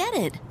just don't get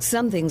it.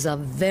 Some things are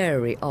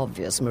very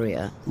obvious,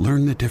 Maria.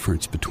 Learn the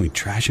difference between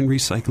trash and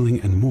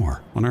recycling and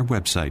more on our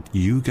website,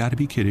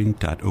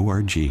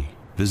 YouGottaBeKidding.org.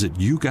 Visit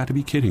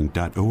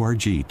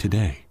YouGottaBeKidding.org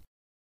today.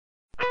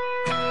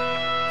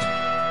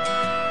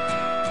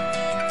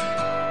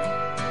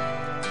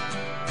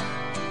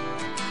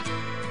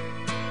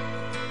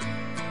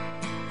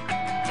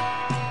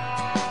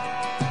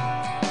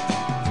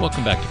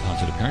 Welcome back to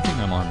Positive Parenting.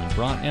 I'm Armin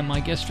Brott, and my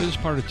guest for this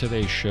part of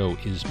today's show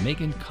is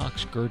Megan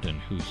Cox-Gurdon,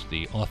 who's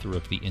the author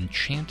of The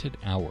Enchanted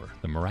Hour,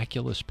 The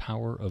Miraculous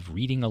Power of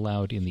Reading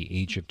Aloud in the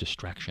Age of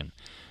Distraction.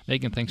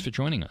 Megan, thanks for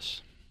joining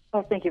us.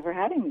 Well, thank you for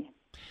having me.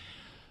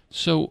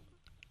 So,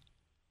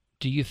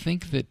 do you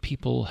think that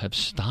people have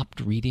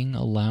stopped reading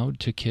aloud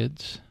to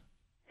kids?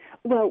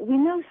 Well, we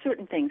know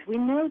certain things. We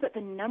know that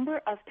the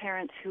number of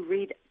parents who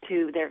read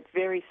to their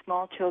very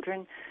small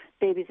children,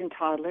 babies and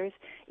toddlers,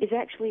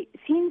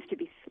 seems to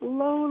be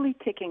slowly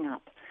ticking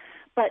up.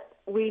 But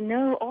we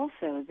know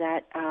also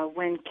that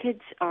when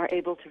kids are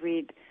able to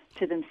read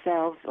to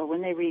themselves, or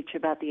when they reach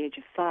about the age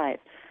of 5,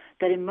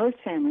 that in most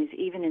families,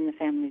 even in the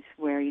families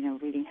where,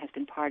 reading has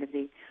been part of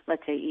the,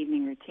 let's say,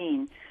 evening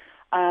routine,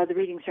 the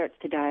reading starts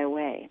to die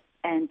away.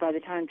 And by the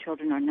time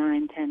children are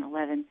 9, 10,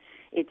 11,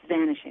 it's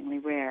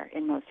vanishingly rare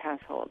in most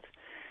households.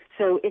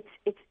 So it's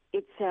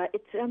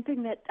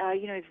something that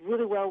is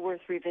really well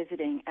worth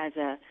revisiting as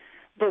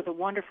both a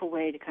wonderful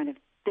way to kind of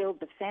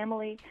build the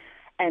family,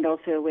 and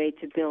also a way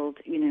to build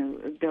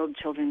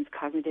children's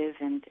cognitive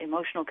and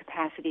emotional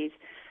capacities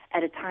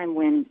at a time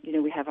when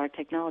we have our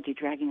technology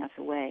dragging us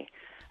away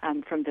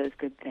from those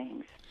good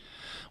things.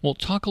 Well,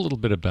 talk a little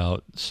bit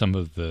about some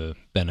of the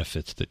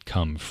benefits that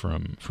come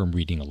from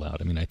reading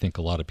aloud. I mean, I think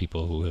a lot of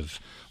people who have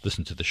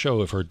listened to the show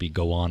have heard me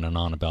go on and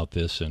on about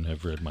this and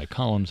have read my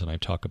columns, and I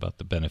talk about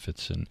the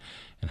benefits and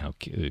how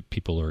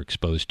people are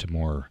exposed to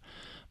more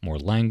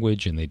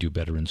language and they do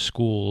better in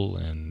school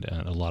and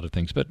a lot of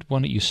things. But why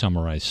don't you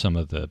summarize some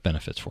of the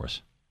benefits for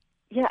us?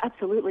 Yeah,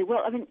 absolutely.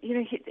 Well, I mean,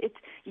 it's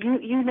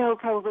you know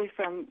probably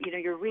from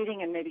your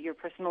reading and maybe your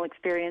personal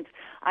experience.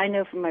 I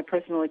know from my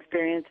personal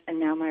experience and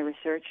now my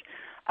research,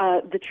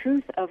 the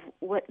truth of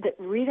that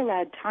read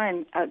aloud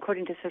time,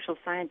 according to social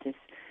scientists,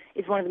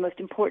 is one of the most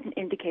important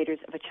indicators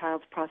of a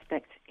child's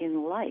prospects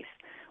in life,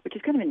 which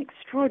is kind of an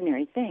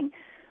extraordinary thing.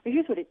 But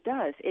here's what it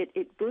does: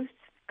 it boosts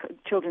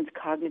children's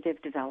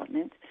cognitive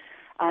development.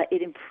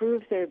 It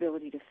improves their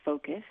ability to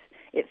focus.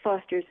 It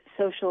fosters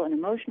social and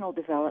emotional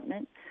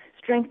development,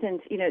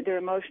 strengthens, their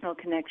emotional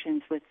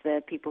connections with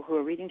the people who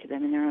are reading to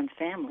them in their own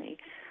family.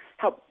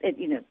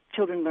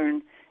 Children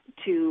learn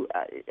to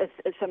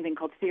something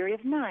called theory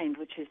of mind,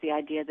 which is the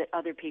idea that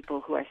other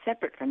people who are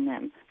separate from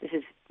them, this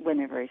is when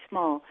they're very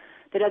small,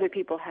 that other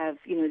people have,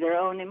 their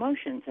own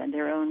emotions and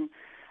their own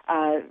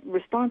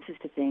responses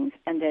to things,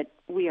 and that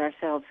we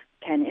ourselves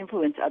can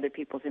influence other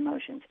people's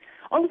emotions.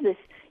 All of this,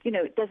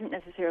 doesn't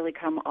necessarily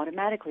come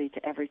automatically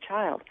to every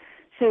child.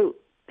 So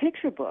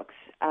picture books,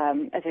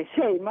 as I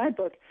say in my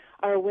book,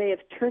 are a way of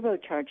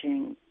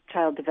turbocharging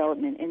child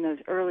development in those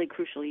early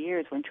crucial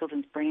years when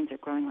children's brains are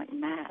growing like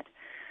mad.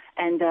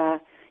 And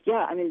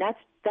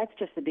that's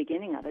just the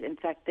beginning of it. In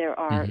fact, there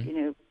are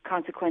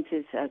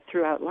consequences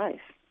throughout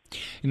life.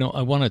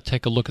 I want to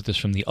take a look at this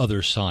from the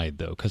other side,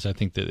 though, because I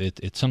think that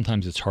it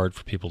sometimes it's hard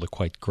for people to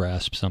quite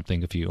grasp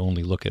something if you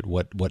only look at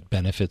what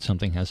benefit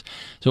something has.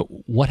 So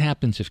what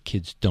happens if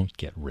kids don't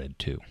get read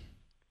to?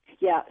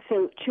 Yeah,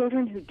 so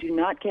children who do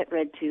not get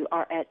read to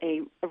are at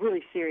a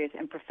really serious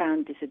and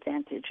profound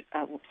disadvantage,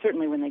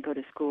 certainly when they go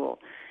to school.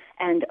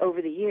 And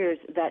over the years,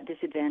 that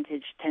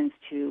disadvantage tends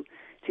to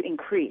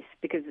increase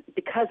because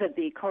of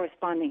the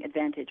corresponding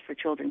advantage for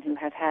children who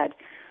have had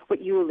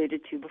what you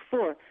alluded to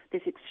before,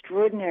 this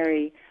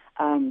extraordinary,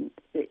 the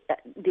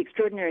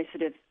extraordinary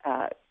sort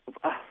of,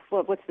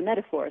 what's the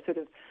metaphor? Sort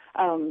of,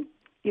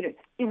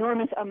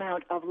 enormous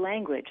amount of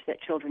language that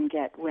children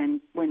get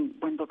when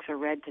books are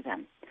read to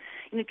them.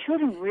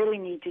 Children really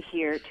need to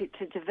hear,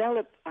 to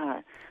develop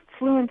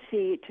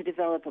fluency, to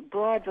develop a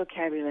broad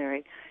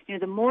vocabulary.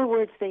 The more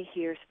words they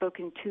hear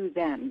spoken to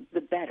them,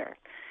 the better.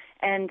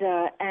 And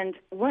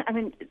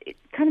it's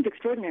kind of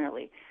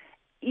extraordinarily,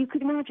 you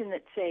could imagine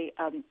that, say,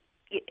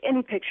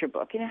 any picture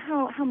book,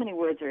 how many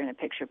words are in a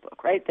picture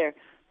book, right? They're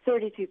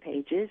 32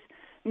 pages,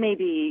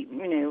 maybe,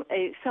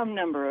 some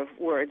number of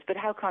words, but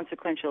how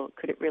consequential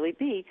could it really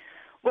be?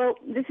 Well,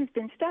 this has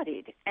been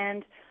studied,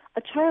 and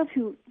a child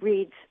who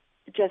reads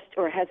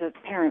or has a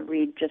parent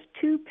read just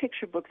 2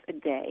 picture books a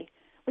day,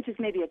 which is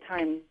maybe a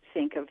time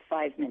sink of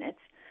 5 minutes,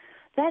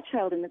 that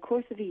child in the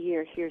course of a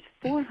year hears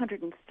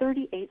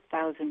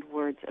 438,000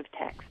 words of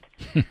text,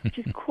 which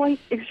is quite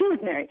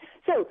extraordinary.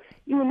 So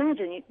you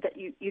imagine that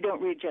you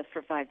don't read just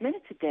for 5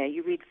 minutes a day,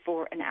 you read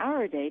for an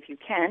hour a day if you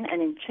can,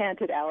 an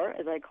enchanted hour,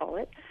 as I call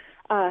it.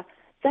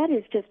 That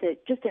is just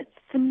a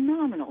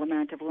phenomenal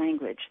amount of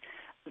language,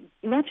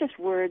 not just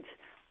words,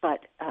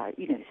 but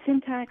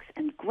syntax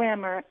and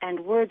grammar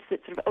and words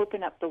that sort of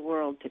open up the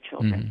world to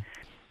children.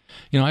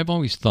 Mm-hmm. I've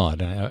always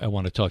thought, and I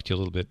want to talk to you a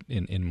little bit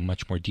in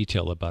much more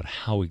detail about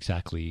how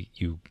exactly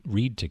you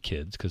read to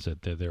kids, because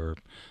there are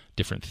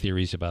different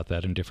theories about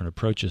that and different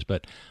approaches.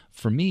 But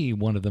for me,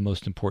 one of the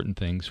most important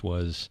things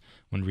was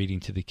when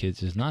reading to the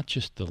kids is not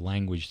just the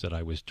language that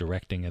I was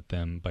directing at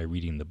them by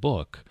reading the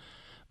book,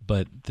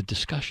 but the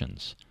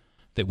discussions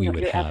that we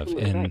would have,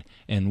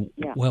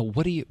 well,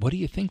 what do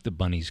you think the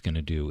bunny's going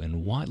to do,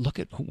 and why? Look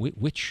at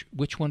which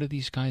one of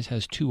these guys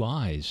has 2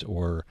 eyes,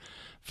 or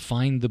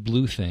find the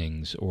blue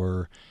things,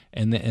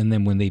 and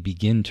then when they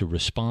begin to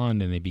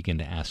respond and they begin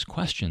to ask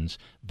questions,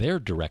 they're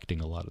directing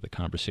a lot of the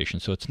conversation.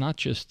 So it's not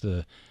just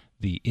the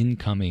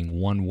incoming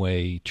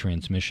one-way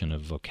transmission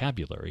of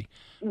vocabulary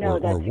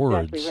or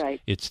words. Exactly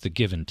right. It's the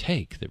give and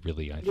take that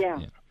really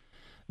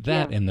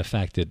and the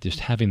fact that just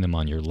having them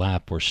on your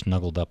lap or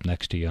snuggled up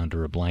next to you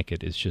under a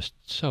blanket is just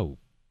so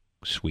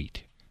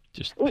sweet.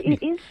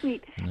 It is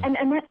sweet, and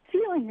that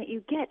feeling that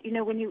you get,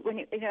 when you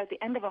at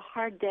the end of a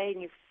hard day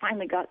and you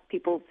finally got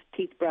people's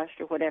teeth brushed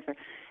or whatever,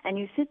 and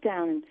you sit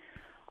down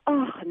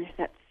and there's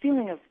that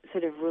feeling of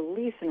sort of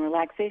release and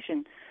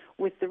relaxation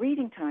with the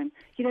reading time.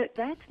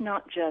 That's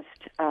not just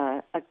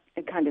a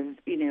kind of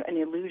an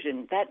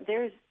illusion. That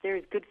there's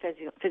good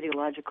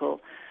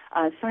physiological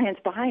science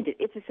behind it.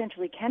 It's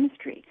essentially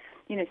chemistry.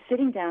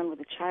 Sitting down with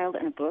a child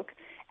and a book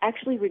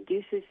actually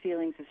reduces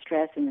feelings of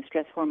stress and the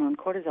stress hormone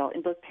cortisol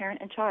in both parent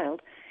and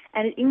child,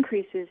 and it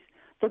increases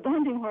the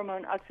bonding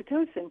hormone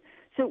oxytocin.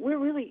 So we're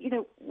really,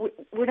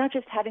 we're not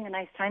just having a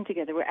nice time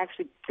together, we're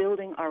actually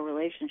building our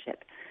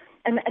relationship.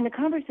 And the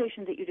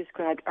conversations that you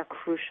described are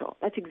crucial.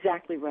 That's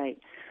exactly right.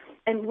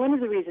 And one of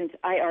the reasons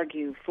I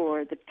argue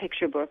for the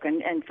picture book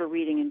and for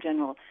reading in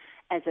general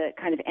as a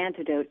kind of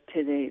antidote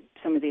to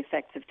some of the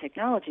effects of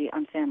technology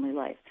on family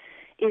life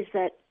is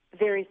that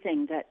very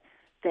thing, that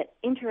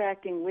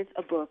interacting with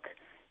a book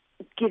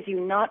gives you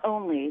not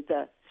only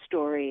the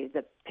story,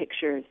 the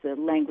pictures, the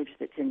language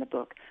that's in the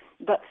book,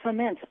 but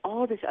foments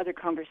all this other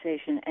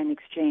conversation and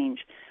exchange,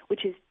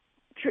 which is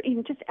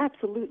just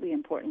absolutely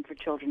important for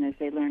children as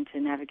they learn to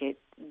navigate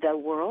the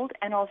world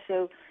and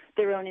also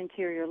their own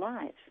interior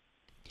lives.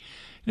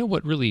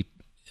 What really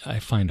I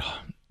find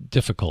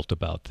difficult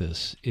about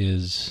this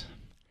is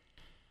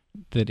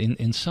that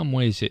in some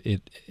ways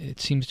it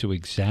seems to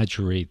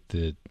exaggerate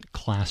the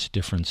class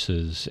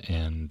differences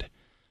and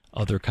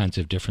other kinds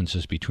of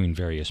differences between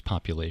various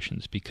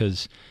populations,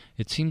 because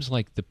it seems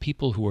like the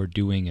people who are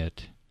doing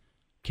it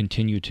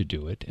continue to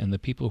do it, and the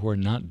people who are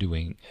not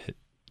doing it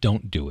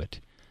don't do it.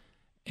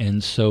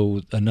 And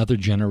so another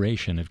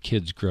generation of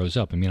kids grows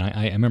up. I mean,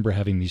 I remember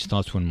having these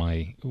thoughts when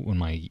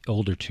my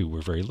older 2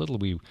 were very little.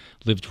 We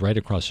lived right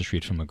across the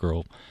street from a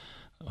girl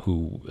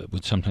who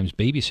would sometimes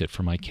babysit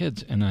for my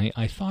kids. And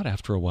I thought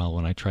after a while,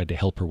 when I tried to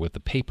help her with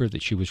the paper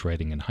that she was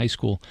writing in high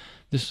school,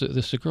 this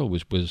girl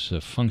was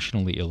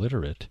functionally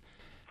illiterate.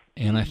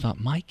 And I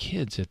thought, my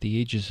kids at the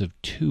ages of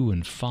 2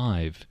 and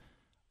 5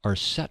 are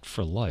set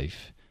for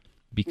life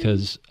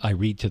because I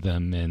read to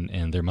them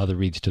and their mother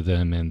reads to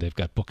them and they've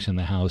got books in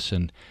the house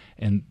and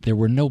there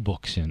were no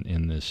books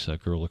in this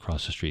girl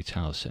across the street's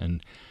house,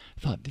 and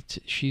I thought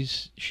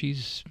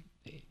she's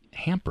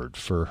hampered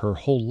for her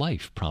whole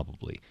life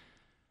probably.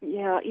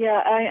 Yeah.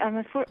 I'm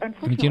unfortunately.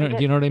 I mean,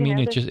 do you know what I mean?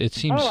 It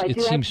seems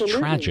absolutely.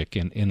 tragic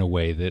in a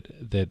way that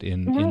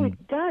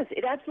it does.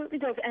 It absolutely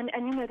does. And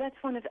that's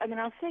one of. I mean,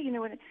 I'll say,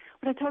 when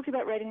I talked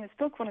about writing this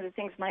book, one of the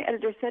things my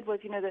editor said was,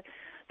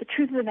 the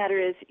truth of the matter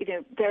is,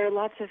 there are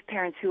lots of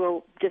parents who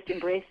will just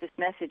embrace this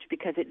message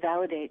because it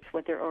validates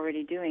what they're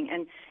already doing.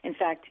 And in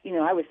fact,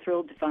 I was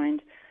thrilled to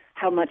find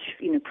how much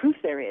proof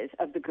there is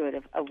of the good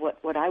of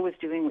what I was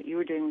doing, what you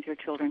were doing with your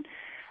children.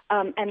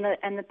 And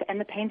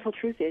the painful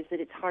truth is that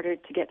it's harder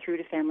to get through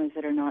to families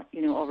that are not,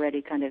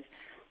 already kind of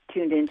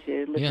tuned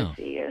into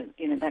literacy, or,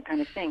 that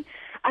kind of thing.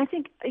 I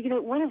think,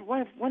 one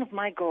of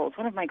my goals,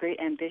 one of my great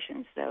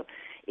ambitions, though,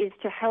 is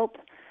to help,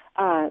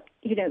 to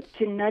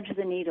nudge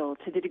the needle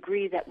to the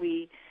degree that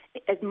we,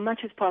 as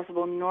much as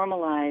possible,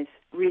 normalize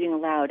reading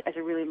aloud as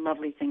a really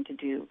lovely thing to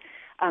do.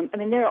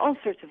 There are all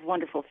sorts of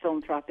wonderful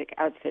philanthropic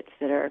outfits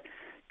that are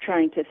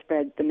trying to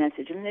spread the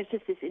message. There's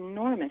just this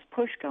enormous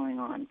push going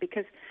on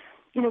because,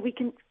 we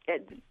can,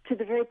 to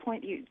the very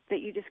point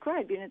that you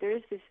described, there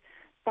is this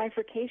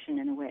bifurcation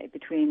in a way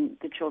between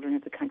the children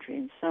of the country,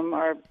 and some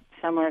are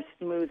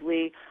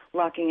smoothly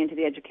locking into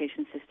the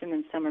education system,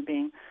 and some are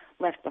being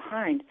left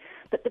behind.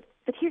 But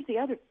here's the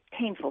other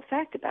painful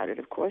fact about it,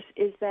 of course,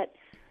 is that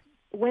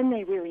when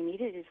they really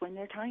need it is when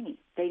they're tiny.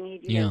 They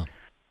need,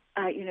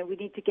 we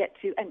need to get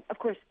to, and of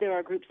course there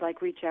are groups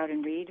like Reach Out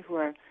and Read who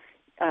are,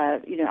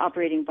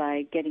 operating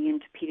by getting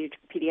into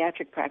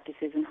pediatric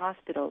practices and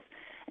hospitals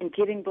and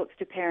giving books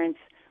to parents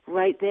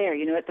right there,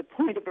 at the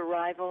point of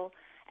arrival,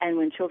 and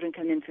when children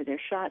come in for their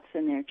shots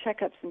and their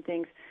checkups and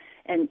things,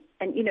 and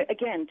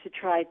again, to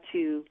try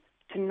to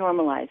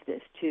normalize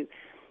this,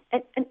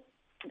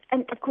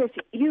 and of course,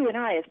 you and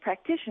I as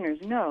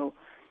practitioners know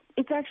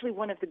it's actually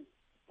one of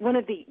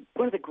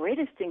the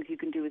greatest things you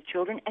can do with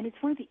children, and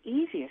it's one of the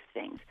easiest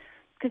things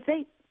because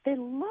they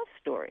love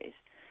stories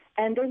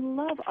and they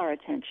love our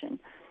attention,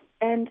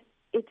 and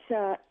it's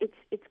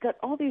got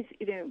all these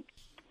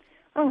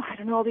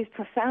all these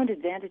profound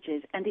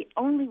advantages, and the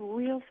only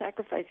real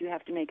sacrifice you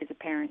have to make as a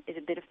parent is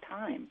a bit of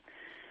time.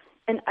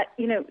 And,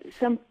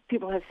 some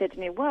people have said to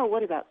me, well,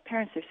 what about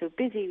parents? They're so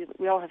busy.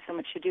 We all have so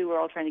much to do. We're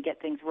all trying to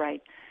get things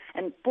right.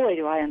 And boy,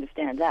 do I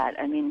understand that.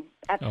 I mean,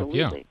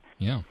 absolutely. Oh,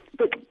 yeah.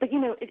 But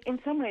in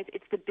some ways,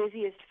 it's the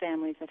busiest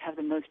families that have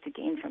the most to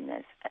gain from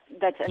this.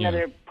 That's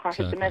another part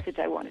of the message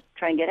I want to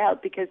try and get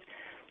out, because,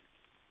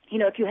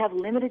 if you have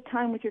limited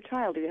time with your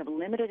child, or you have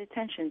limited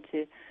attention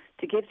to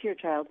give to your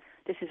child,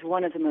 this is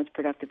one of the most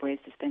productive ways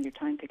to spend your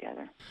time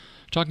together.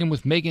 Talking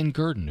with Megan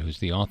Gurdon, who's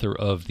the author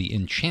of The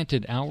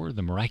Enchanted Hour,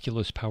 The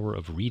Miraculous Power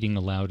of Reading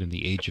Aloud in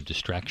the Age of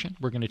Distraction.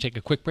 We're going to take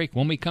a quick break.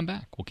 When we come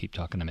back, we'll keep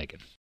talking to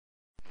Megan.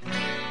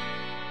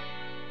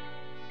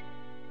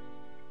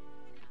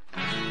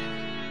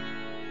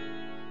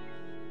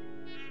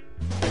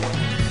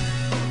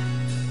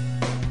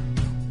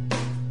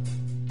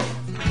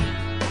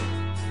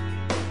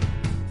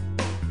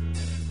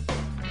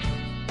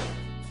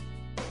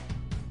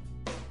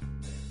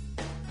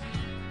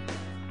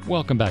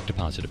 Welcome back to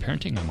Positive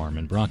Parenting. I'm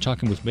Armin Brott,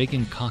 talking with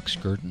Megan Cox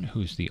Gurdon,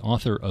 who's the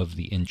author of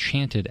The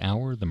Enchanted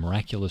Hour, The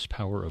Miraculous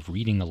Power of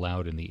Reading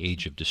Aloud in the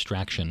Age of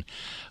Distraction.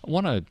 I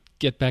want to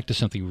get back to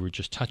something we were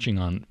just touching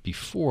on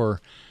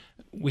before,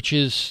 which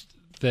is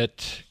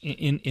that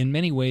in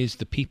many ways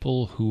the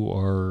people who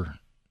are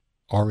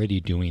already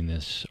doing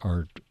this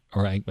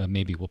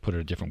maybe we'll put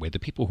it a different way, the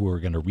people who are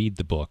going to read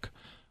the book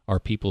are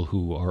people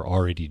who are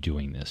already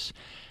doing this.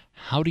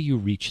 How do you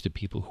reach the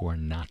people who are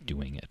not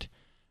doing it?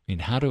 I mean,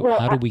 how do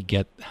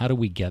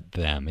we get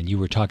them? And you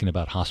were talking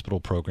about hospital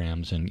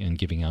programs and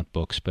giving out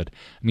books, but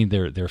I mean,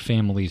 there are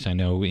families, I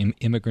know,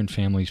 immigrant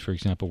families, for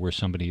example, where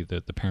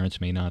the parents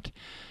may not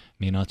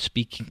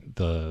speak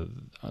the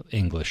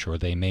English, or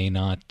they may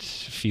not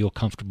feel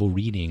comfortable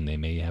reading. They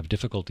may have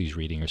difficulties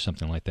reading or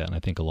something like that. And I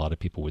think a lot of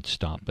people would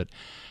stop. But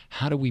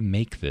how do we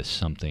make this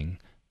something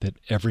that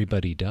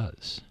everybody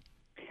does?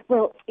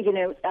 Well,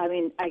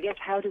 I guess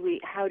how do we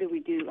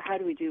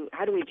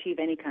achieve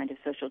any kind of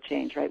social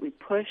change, right? We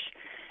push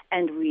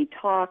and we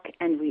talk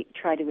and we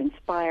try to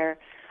inspire.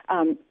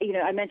 I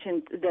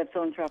mentioned the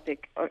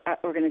philanthropic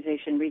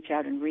organization Reach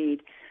Out and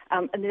Read.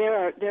 And there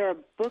are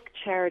book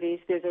charities.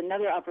 There's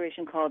another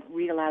operation called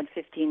Read Aloud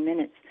 15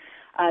 Minutes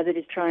that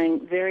is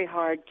trying very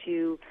hard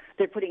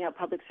they're putting out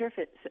public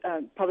service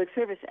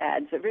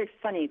ads, very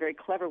funny, very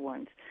clever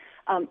ones,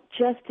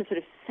 just to sort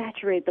of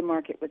saturate the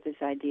market with this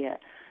idea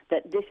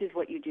that this is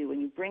what you do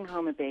when you bring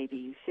home a baby.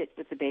 You sit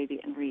with the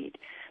baby and read.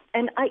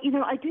 And I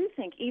do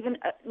think even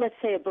let's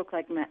say a book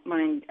like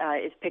mine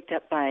is picked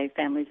up by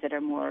families that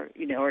are more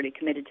already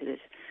committed to this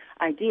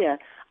idea.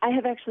 I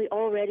have actually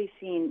already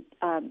seen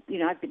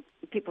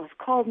people have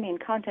called me and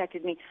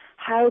contacted me.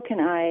 How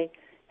can I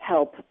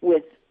help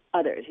with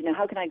others?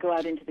 How can I go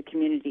out into the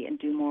community and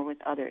do more with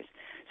others?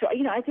 So,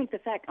 I think the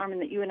fact, Armin,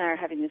 that you and I are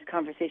having this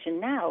conversation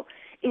now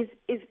is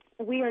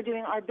we are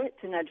doing our bit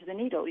to nudge the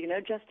needle.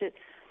 Just to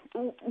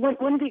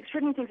one of the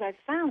extraordinary things I've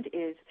found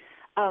is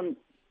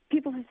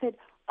people have said,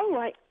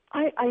 "Oh,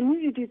 I knew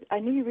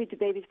you read to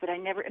babies, but I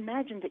never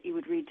imagined that you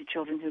would read to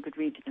children who could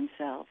read to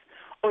themselves,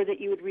 or that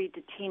you would read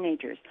to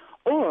teenagers."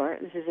 Or,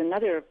 this is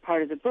another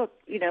part of the book,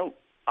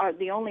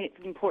 the only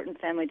important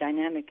family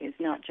dynamic is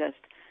not just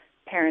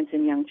parents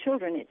and young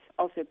children, it's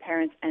also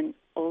parents and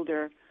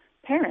older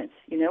parents,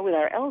 with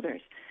our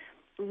elders.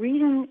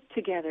 Reading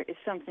together is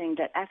something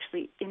that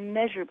actually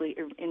immeasurably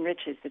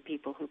enriches the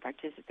people who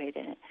participate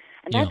in it.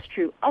 And that's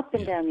true up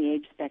and down the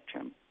age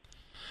spectrum.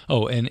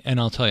 Oh, and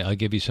I'll tell you, I'll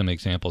give you some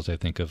examples, I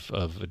think, of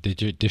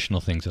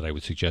additional things that I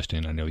would suggest.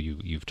 And I know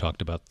you've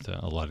talked about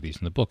a lot of these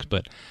in the books,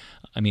 but,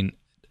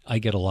 I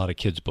get a lot of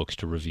kids' books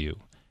to review.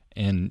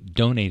 And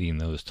donating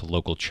those to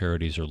local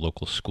charities or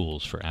local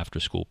schools for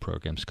after-school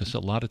programs, because a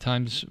lot of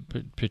times,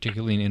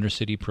 particularly in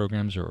inner-city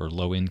programs or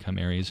low-income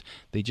areas,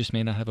 they just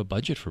may not have a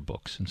budget for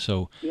books. And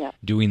so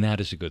doing that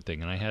is a good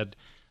thing. And I had,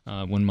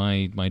 when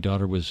my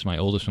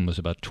oldest one was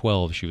about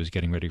 12, she was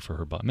getting ready for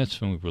her bat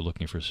mitzvah, and we were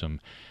looking for some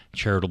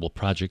charitable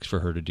projects for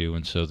her to do.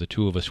 And so the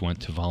two of us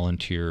went to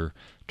volunteer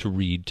to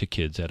read to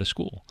kids at a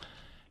school.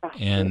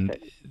 And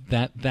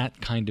that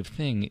kind of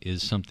thing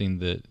is something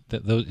that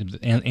those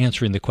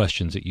answering the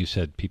questions that you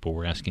said people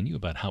were asking you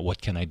about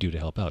what can I do to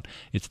help out.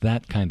 It's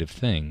that kind of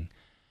thing.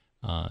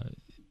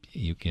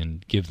 You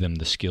can give them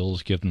the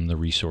skills, give them the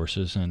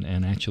resources,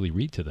 and actually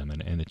read to them,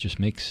 and it just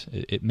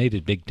made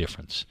a big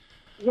difference.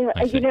 Yeah,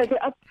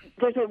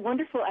 there's a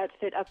wonderful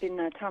outfit up in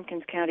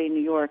Tompkins County, New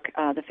York,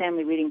 the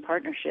Family Reading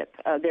Partnership.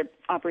 They're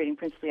operating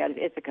principally out of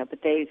Ithaca,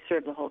 but they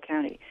serve the whole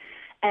county.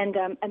 And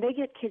they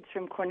get kids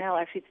from Cornell.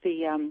 Actually, it's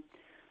the I'm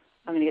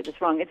going to get this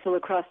wrong. It's the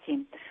lacrosse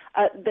team.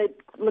 The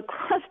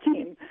lacrosse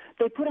team,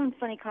 they put on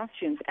funny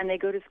costumes and they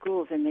go to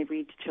schools and they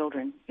read to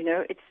children.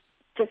 It's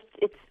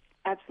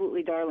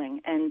absolutely darling,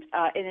 and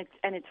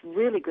it's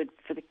really good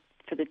for the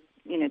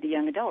the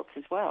young adults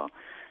as well.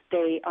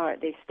 They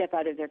step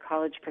out of their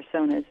college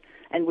personas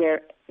and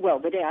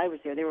the day I was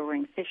there, they were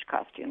wearing fish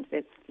costumes.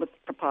 It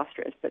looked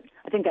preposterous, but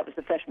I think that was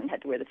the freshmen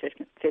had to wear the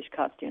fish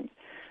costumes.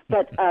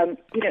 But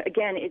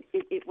again,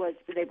 it was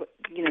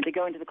they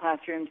go into the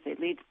classrooms, they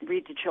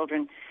read to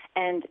children,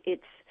 and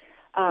it's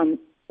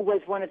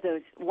was one of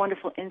those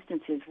wonderful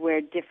instances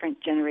where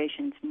different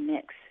generations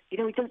mix.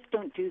 We just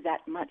don't do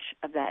that much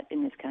of that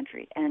in this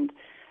country, and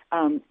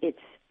it's,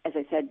 as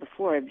I said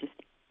before, just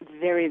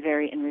very,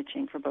 very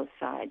enriching for both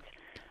sides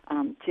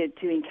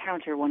to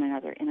encounter one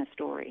another in a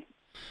story.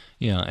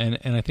 Yeah,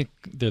 and I think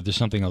there's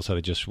something else that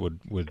I just would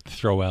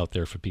throw out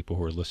there for people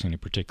who are listening,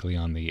 particularly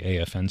on the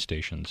AFN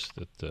stations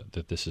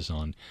that this is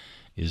on,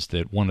 is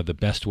that one of the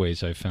best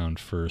ways I've found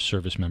for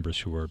service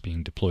members who are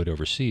being deployed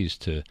overseas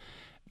to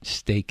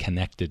stay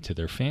connected to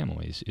their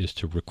families is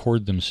to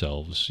record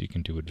themselves. You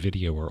can do it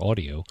video or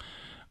audio,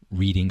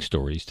 reading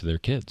stories to their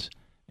kids,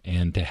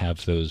 and to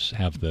have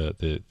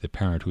the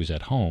parent who's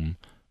at home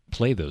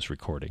play those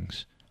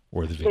recordings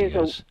or the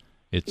videos.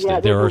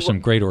 There are some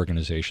great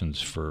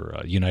organizations for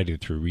United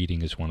Through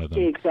Reading is one of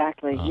them.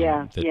 Exactly.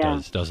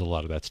 Does a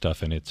lot of that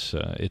stuff, and it's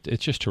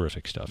just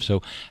terrific stuff.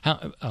 So,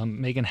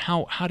 Megan,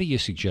 how do you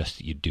suggest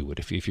that you do it?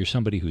 If you're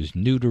somebody who's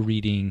new to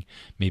reading,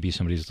 maybe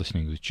somebody's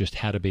listening who's just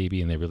had a baby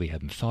and they really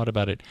hadn't thought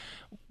about it,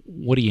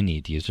 what do you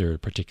need? Is there a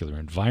particular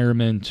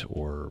environment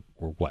or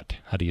what?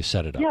 How do you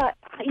set it up? Yeah,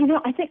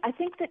 I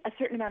think that a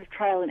certain amount of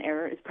trial and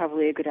error is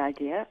probably a good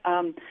idea.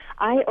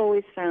 I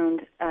always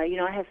found, I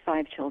have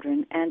 5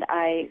 children, and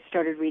I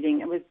started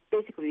reading. It was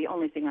basically the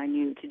only thing I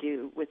knew to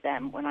do with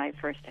them when I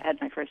first had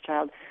my first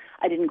child.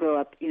 I didn't grow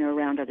up,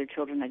 around other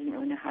children. I didn't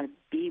really know how to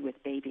be with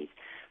babies.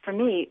 For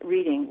me,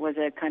 reading was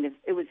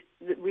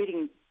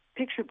reading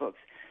picture books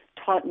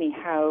taught me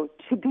how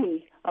to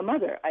be a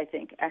mother, I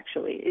think,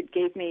 actually. It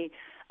gave me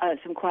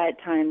some quiet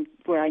time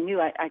where I knew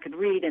I could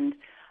read, and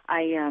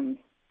I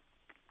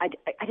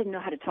didn't know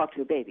how to talk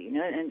to a baby,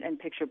 and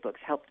picture books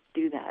helped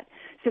do that.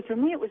 So for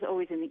me, it was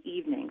always in the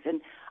evenings.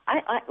 And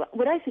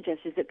what I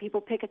suggest is that people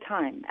pick a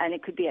time, and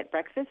it could be at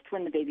breakfast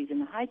when the baby's in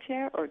the high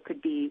chair, or it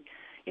could be,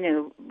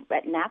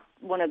 at nap,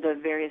 one of the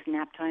various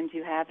nap times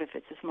you have if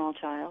it's a small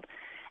child,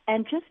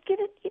 and just give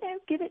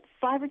it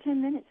 5 or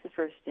 10 minutes the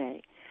first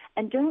day.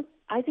 And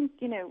I think,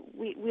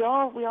 we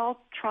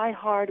all try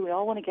hard. We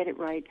all want to get it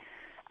right.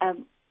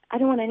 I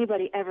don't want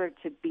anybody ever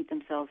to beat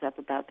themselves up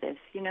about this.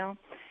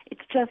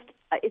 It's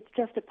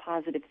just a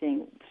positive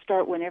thing.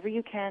 Start whenever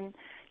you can.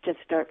 Just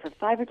start for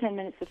 5 or 10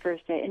 minutes the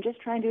first day, and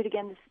just try and do it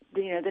again,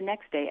 the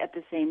next day at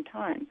the same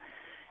time.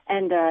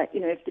 And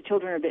if the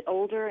children are a bit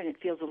older and it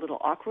feels a little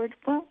awkward,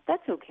 well,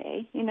 that's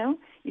okay. You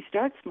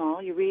start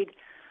small. You read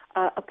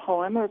a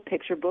poem or a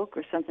picture book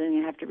or something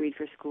you have to read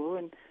for school,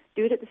 and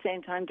do it at the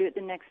same time. Do it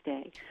the next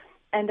day.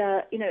 And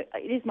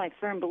it is my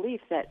firm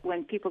belief that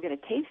when people get a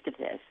taste of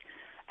this,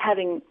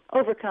 having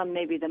overcome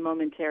maybe the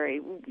momentary,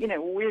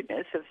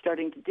 weirdness of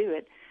starting to do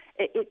it,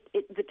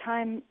 the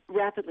time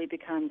rapidly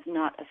becomes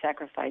not a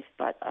sacrifice,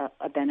 but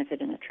a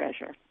benefit and a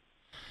treasure.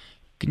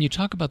 Can you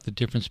talk about the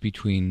difference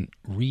between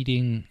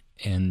reading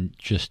and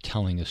just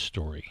telling a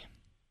story?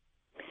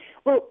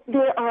 Well,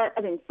 both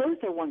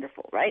are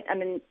wonderful, right?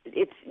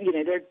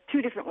 There are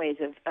two different ways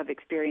of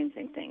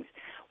experiencing things.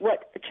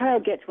 What a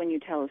child gets when you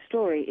tell a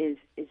story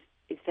is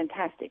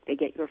fantastic. They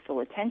get your full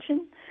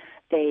attention.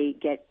 They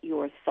get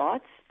your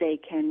thoughts. They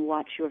can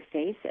watch your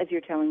face as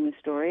you're telling the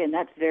story, and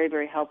that's very,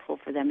 very helpful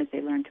for them as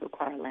they learn to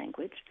acquire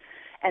language,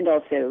 and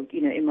also,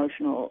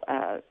 emotional,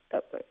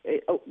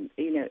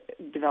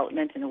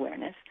 development and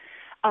awareness.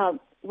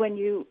 When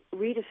you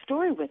read a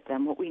story with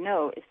them, what we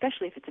know,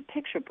 especially if it's a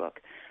picture book,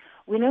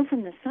 we know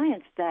from the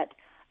science that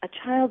a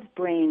child's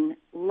brain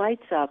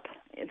lights up.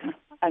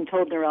 I'm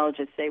told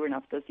neurologists say we're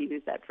not supposed to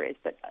use that phrase,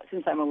 but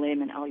since I'm a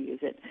layman, I'll use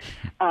it.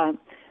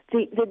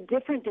 The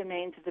different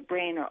domains of the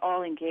brain are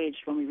all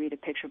engaged when we read a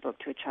picture book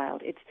to a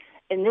child. It's,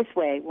 in this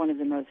way, one of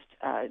the most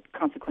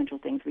consequential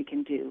things we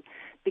can do,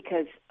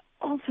 because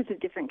all sorts of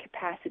different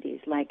capacities,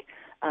 like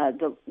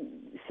the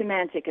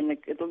semantic and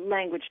the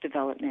language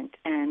development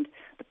and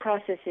the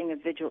processing of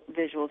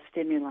visual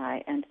stimuli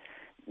and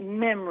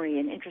memory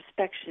and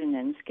introspection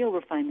and skill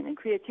refinement and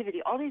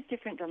creativity, all these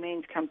different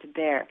domains come to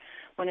bear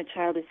when a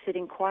child is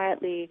sitting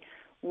quietly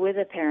with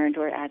a parent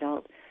or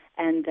adult,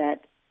 and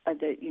that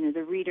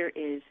the reader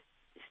is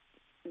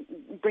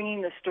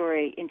bringing the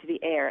story into the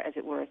air, as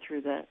it were,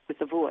 with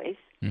the voice,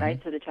 mm-hmm.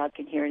 right? So the child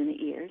can hear it in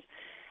the ears,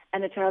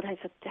 and the child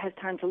has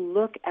time to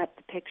look at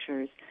the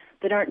pictures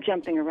that aren't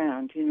jumping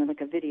around,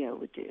 like a video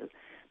would do,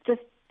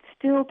 just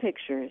still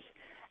pictures.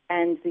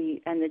 And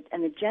the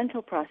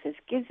gentle process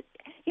gives,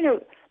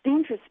 the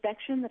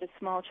introspection that a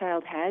small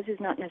child has is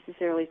not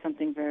necessarily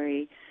something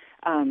very,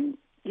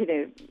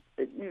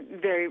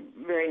 very,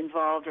 very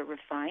involved or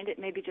refined. It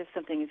may be just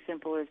something as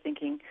simple as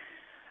thinking,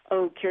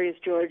 oh, Curious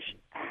George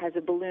has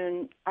a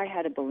balloon, I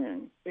had a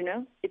balloon,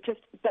 It just,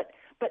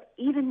 but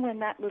even when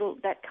that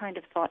kind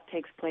of thought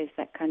takes place,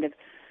 that kind of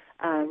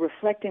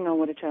reflecting on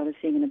what a child is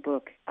seeing in a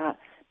book,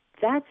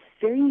 that's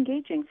very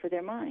engaging for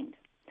their mind.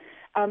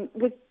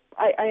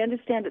 I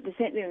understand that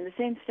the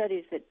same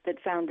studies that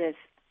found this,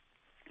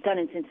 done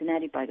in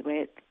Cincinnati, by the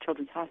way, at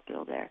Children's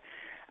Hospital there,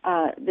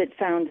 that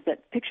found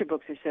that picture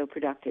books are so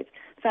productive,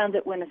 found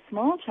that when a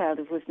small child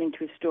is listening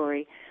to a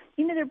story,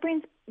 their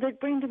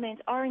brain domains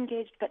are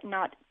engaged, but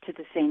not to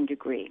the same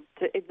degree.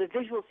 The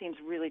visual seems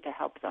really to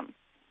help them.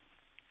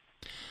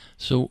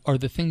 So are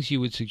the things you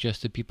would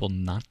suggest that people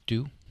not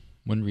do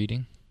when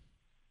reading?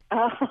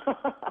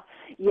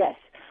 Yes.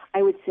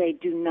 I would say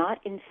do not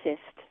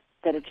insist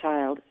that a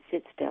child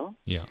sit still.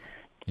 Yeah.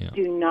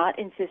 Do not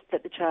insist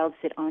that the child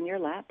sit on your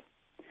lap.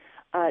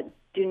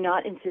 Do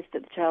not insist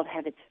that the child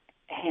have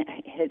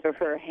his or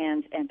her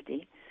hands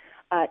empty.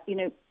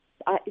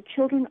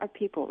 Children are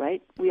people,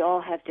 right? We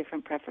all have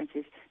different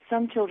preferences.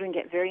 Some children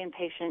get very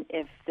impatient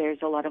if there's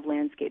a lot of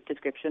landscape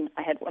description.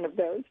 I had one of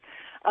those.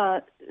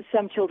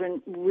 Some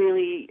children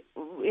really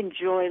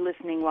enjoy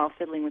listening while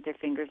fiddling with their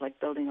fingers, like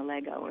building a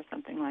Lego or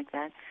something like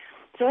that.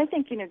 So I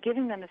think,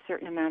 giving them a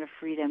certain amount of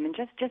freedom and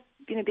just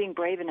being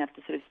brave enough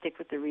to sort of stick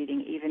with the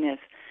reading, even if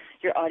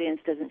your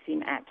audience doesn't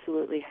seem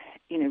absolutely,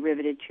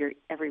 riveted to your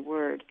every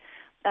word,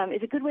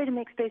 is a good way to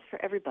make space for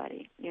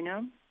everybody,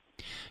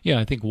 Yeah,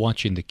 I think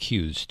watching the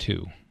cues,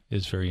 too,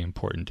 is very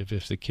important.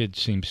 If the kid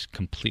seems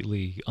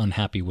completely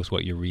unhappy with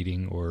what you're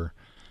reading or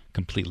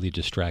completely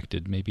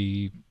distracted,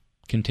 maybe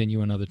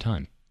continue another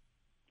time.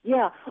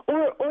 Yeah,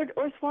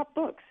 or swap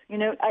books.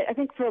 I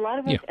think for a lot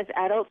of us as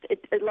adults,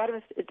 it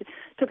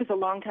took us a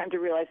long time to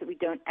realize that we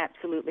don't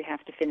absolutely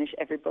have to finish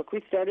every book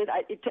we started.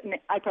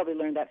 I probably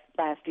learned that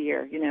last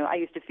year. I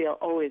used to feel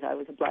always I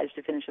was obliged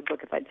to finish a book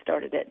if I'd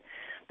started it,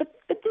 but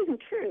this isn't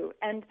true.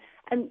 And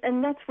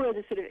that's where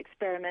the sort of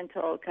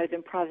experimental, kind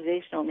of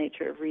improvisational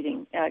nature of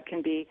reading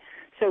can be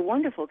so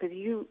wonderful, because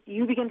you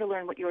begin to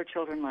learn what your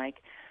children like.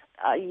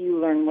 You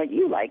learn what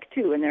you like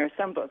too, and there are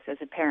some books as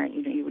a parent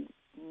you would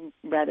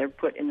rather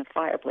put in the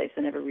fireplace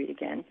than ever read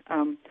again.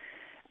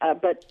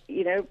 But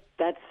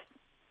that's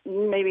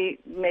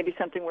maybe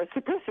something worth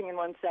suppressing in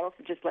oneself.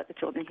 Just let the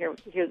children hear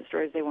the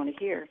stories they want to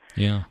hear.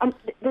 Yeah.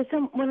 There's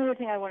one other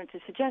thing I wanted to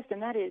suggest,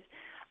 and that is,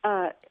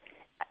 I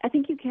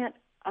think you can't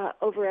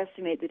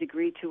overestimate the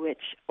degree to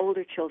which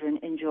older children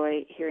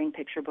enjoy hearing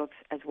picture books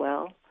as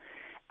well.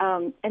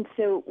 And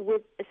so,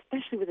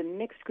 especially with a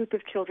mixed group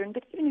of children,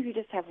 but even if you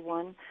just have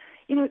one,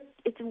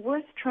 it's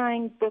worth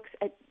trying books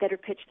that are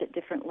pitched at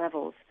different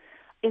levels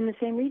in the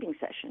same reading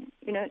session.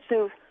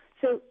 So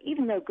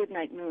even though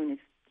Goodnight Moon is,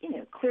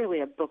 clearly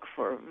a book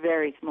for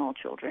very small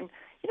children,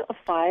 a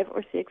 5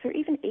 or 6 or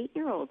even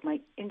 8-year-old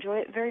might enjoy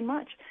it very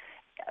much.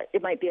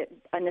 It might be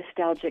a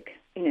nostalgic,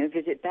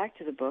 visit back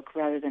to the book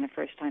rather than a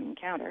first-time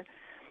encounter.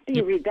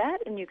 You read that,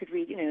 and you could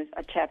read,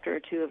 a chapter or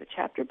two of a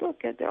chapter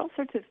book. There are all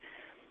sorts of.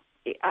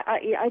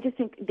 I just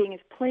think being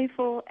as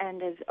playful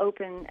and as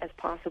open as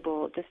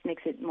possible just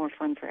makes it more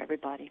fun for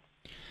everybody.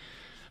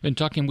 Been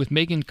talking with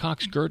Megan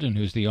Cox Gurdon,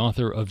 who's the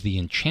author of The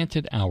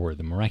Enchanted Hour,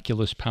 The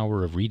Miraculous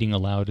Power of Reading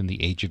Aloud in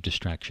the Age of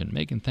Distraction.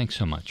 Megan, thanks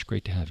so much.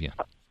 Great to have you.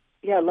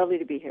 Yeah, lovely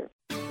to be here.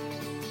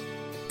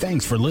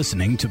 Thanks for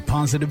listening to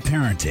Positive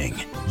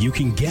Parenting. You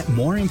can get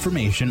more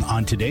information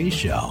on today's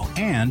show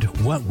and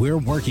what we're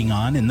working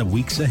on in the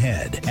weeks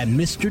ahead at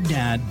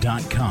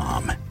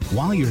MrDad.com.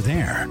 While you're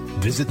there,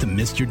 visit the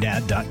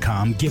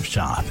MrDad.com gift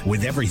shop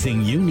with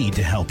everything you need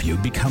to help you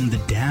become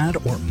the dad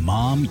or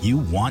mom you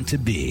want to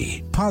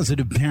be.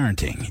 Positive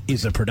Parenting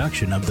is a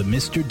production of the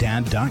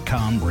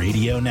MrDad.com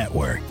radio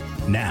network.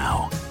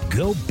 Now,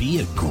 go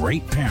be a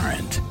great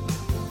parent.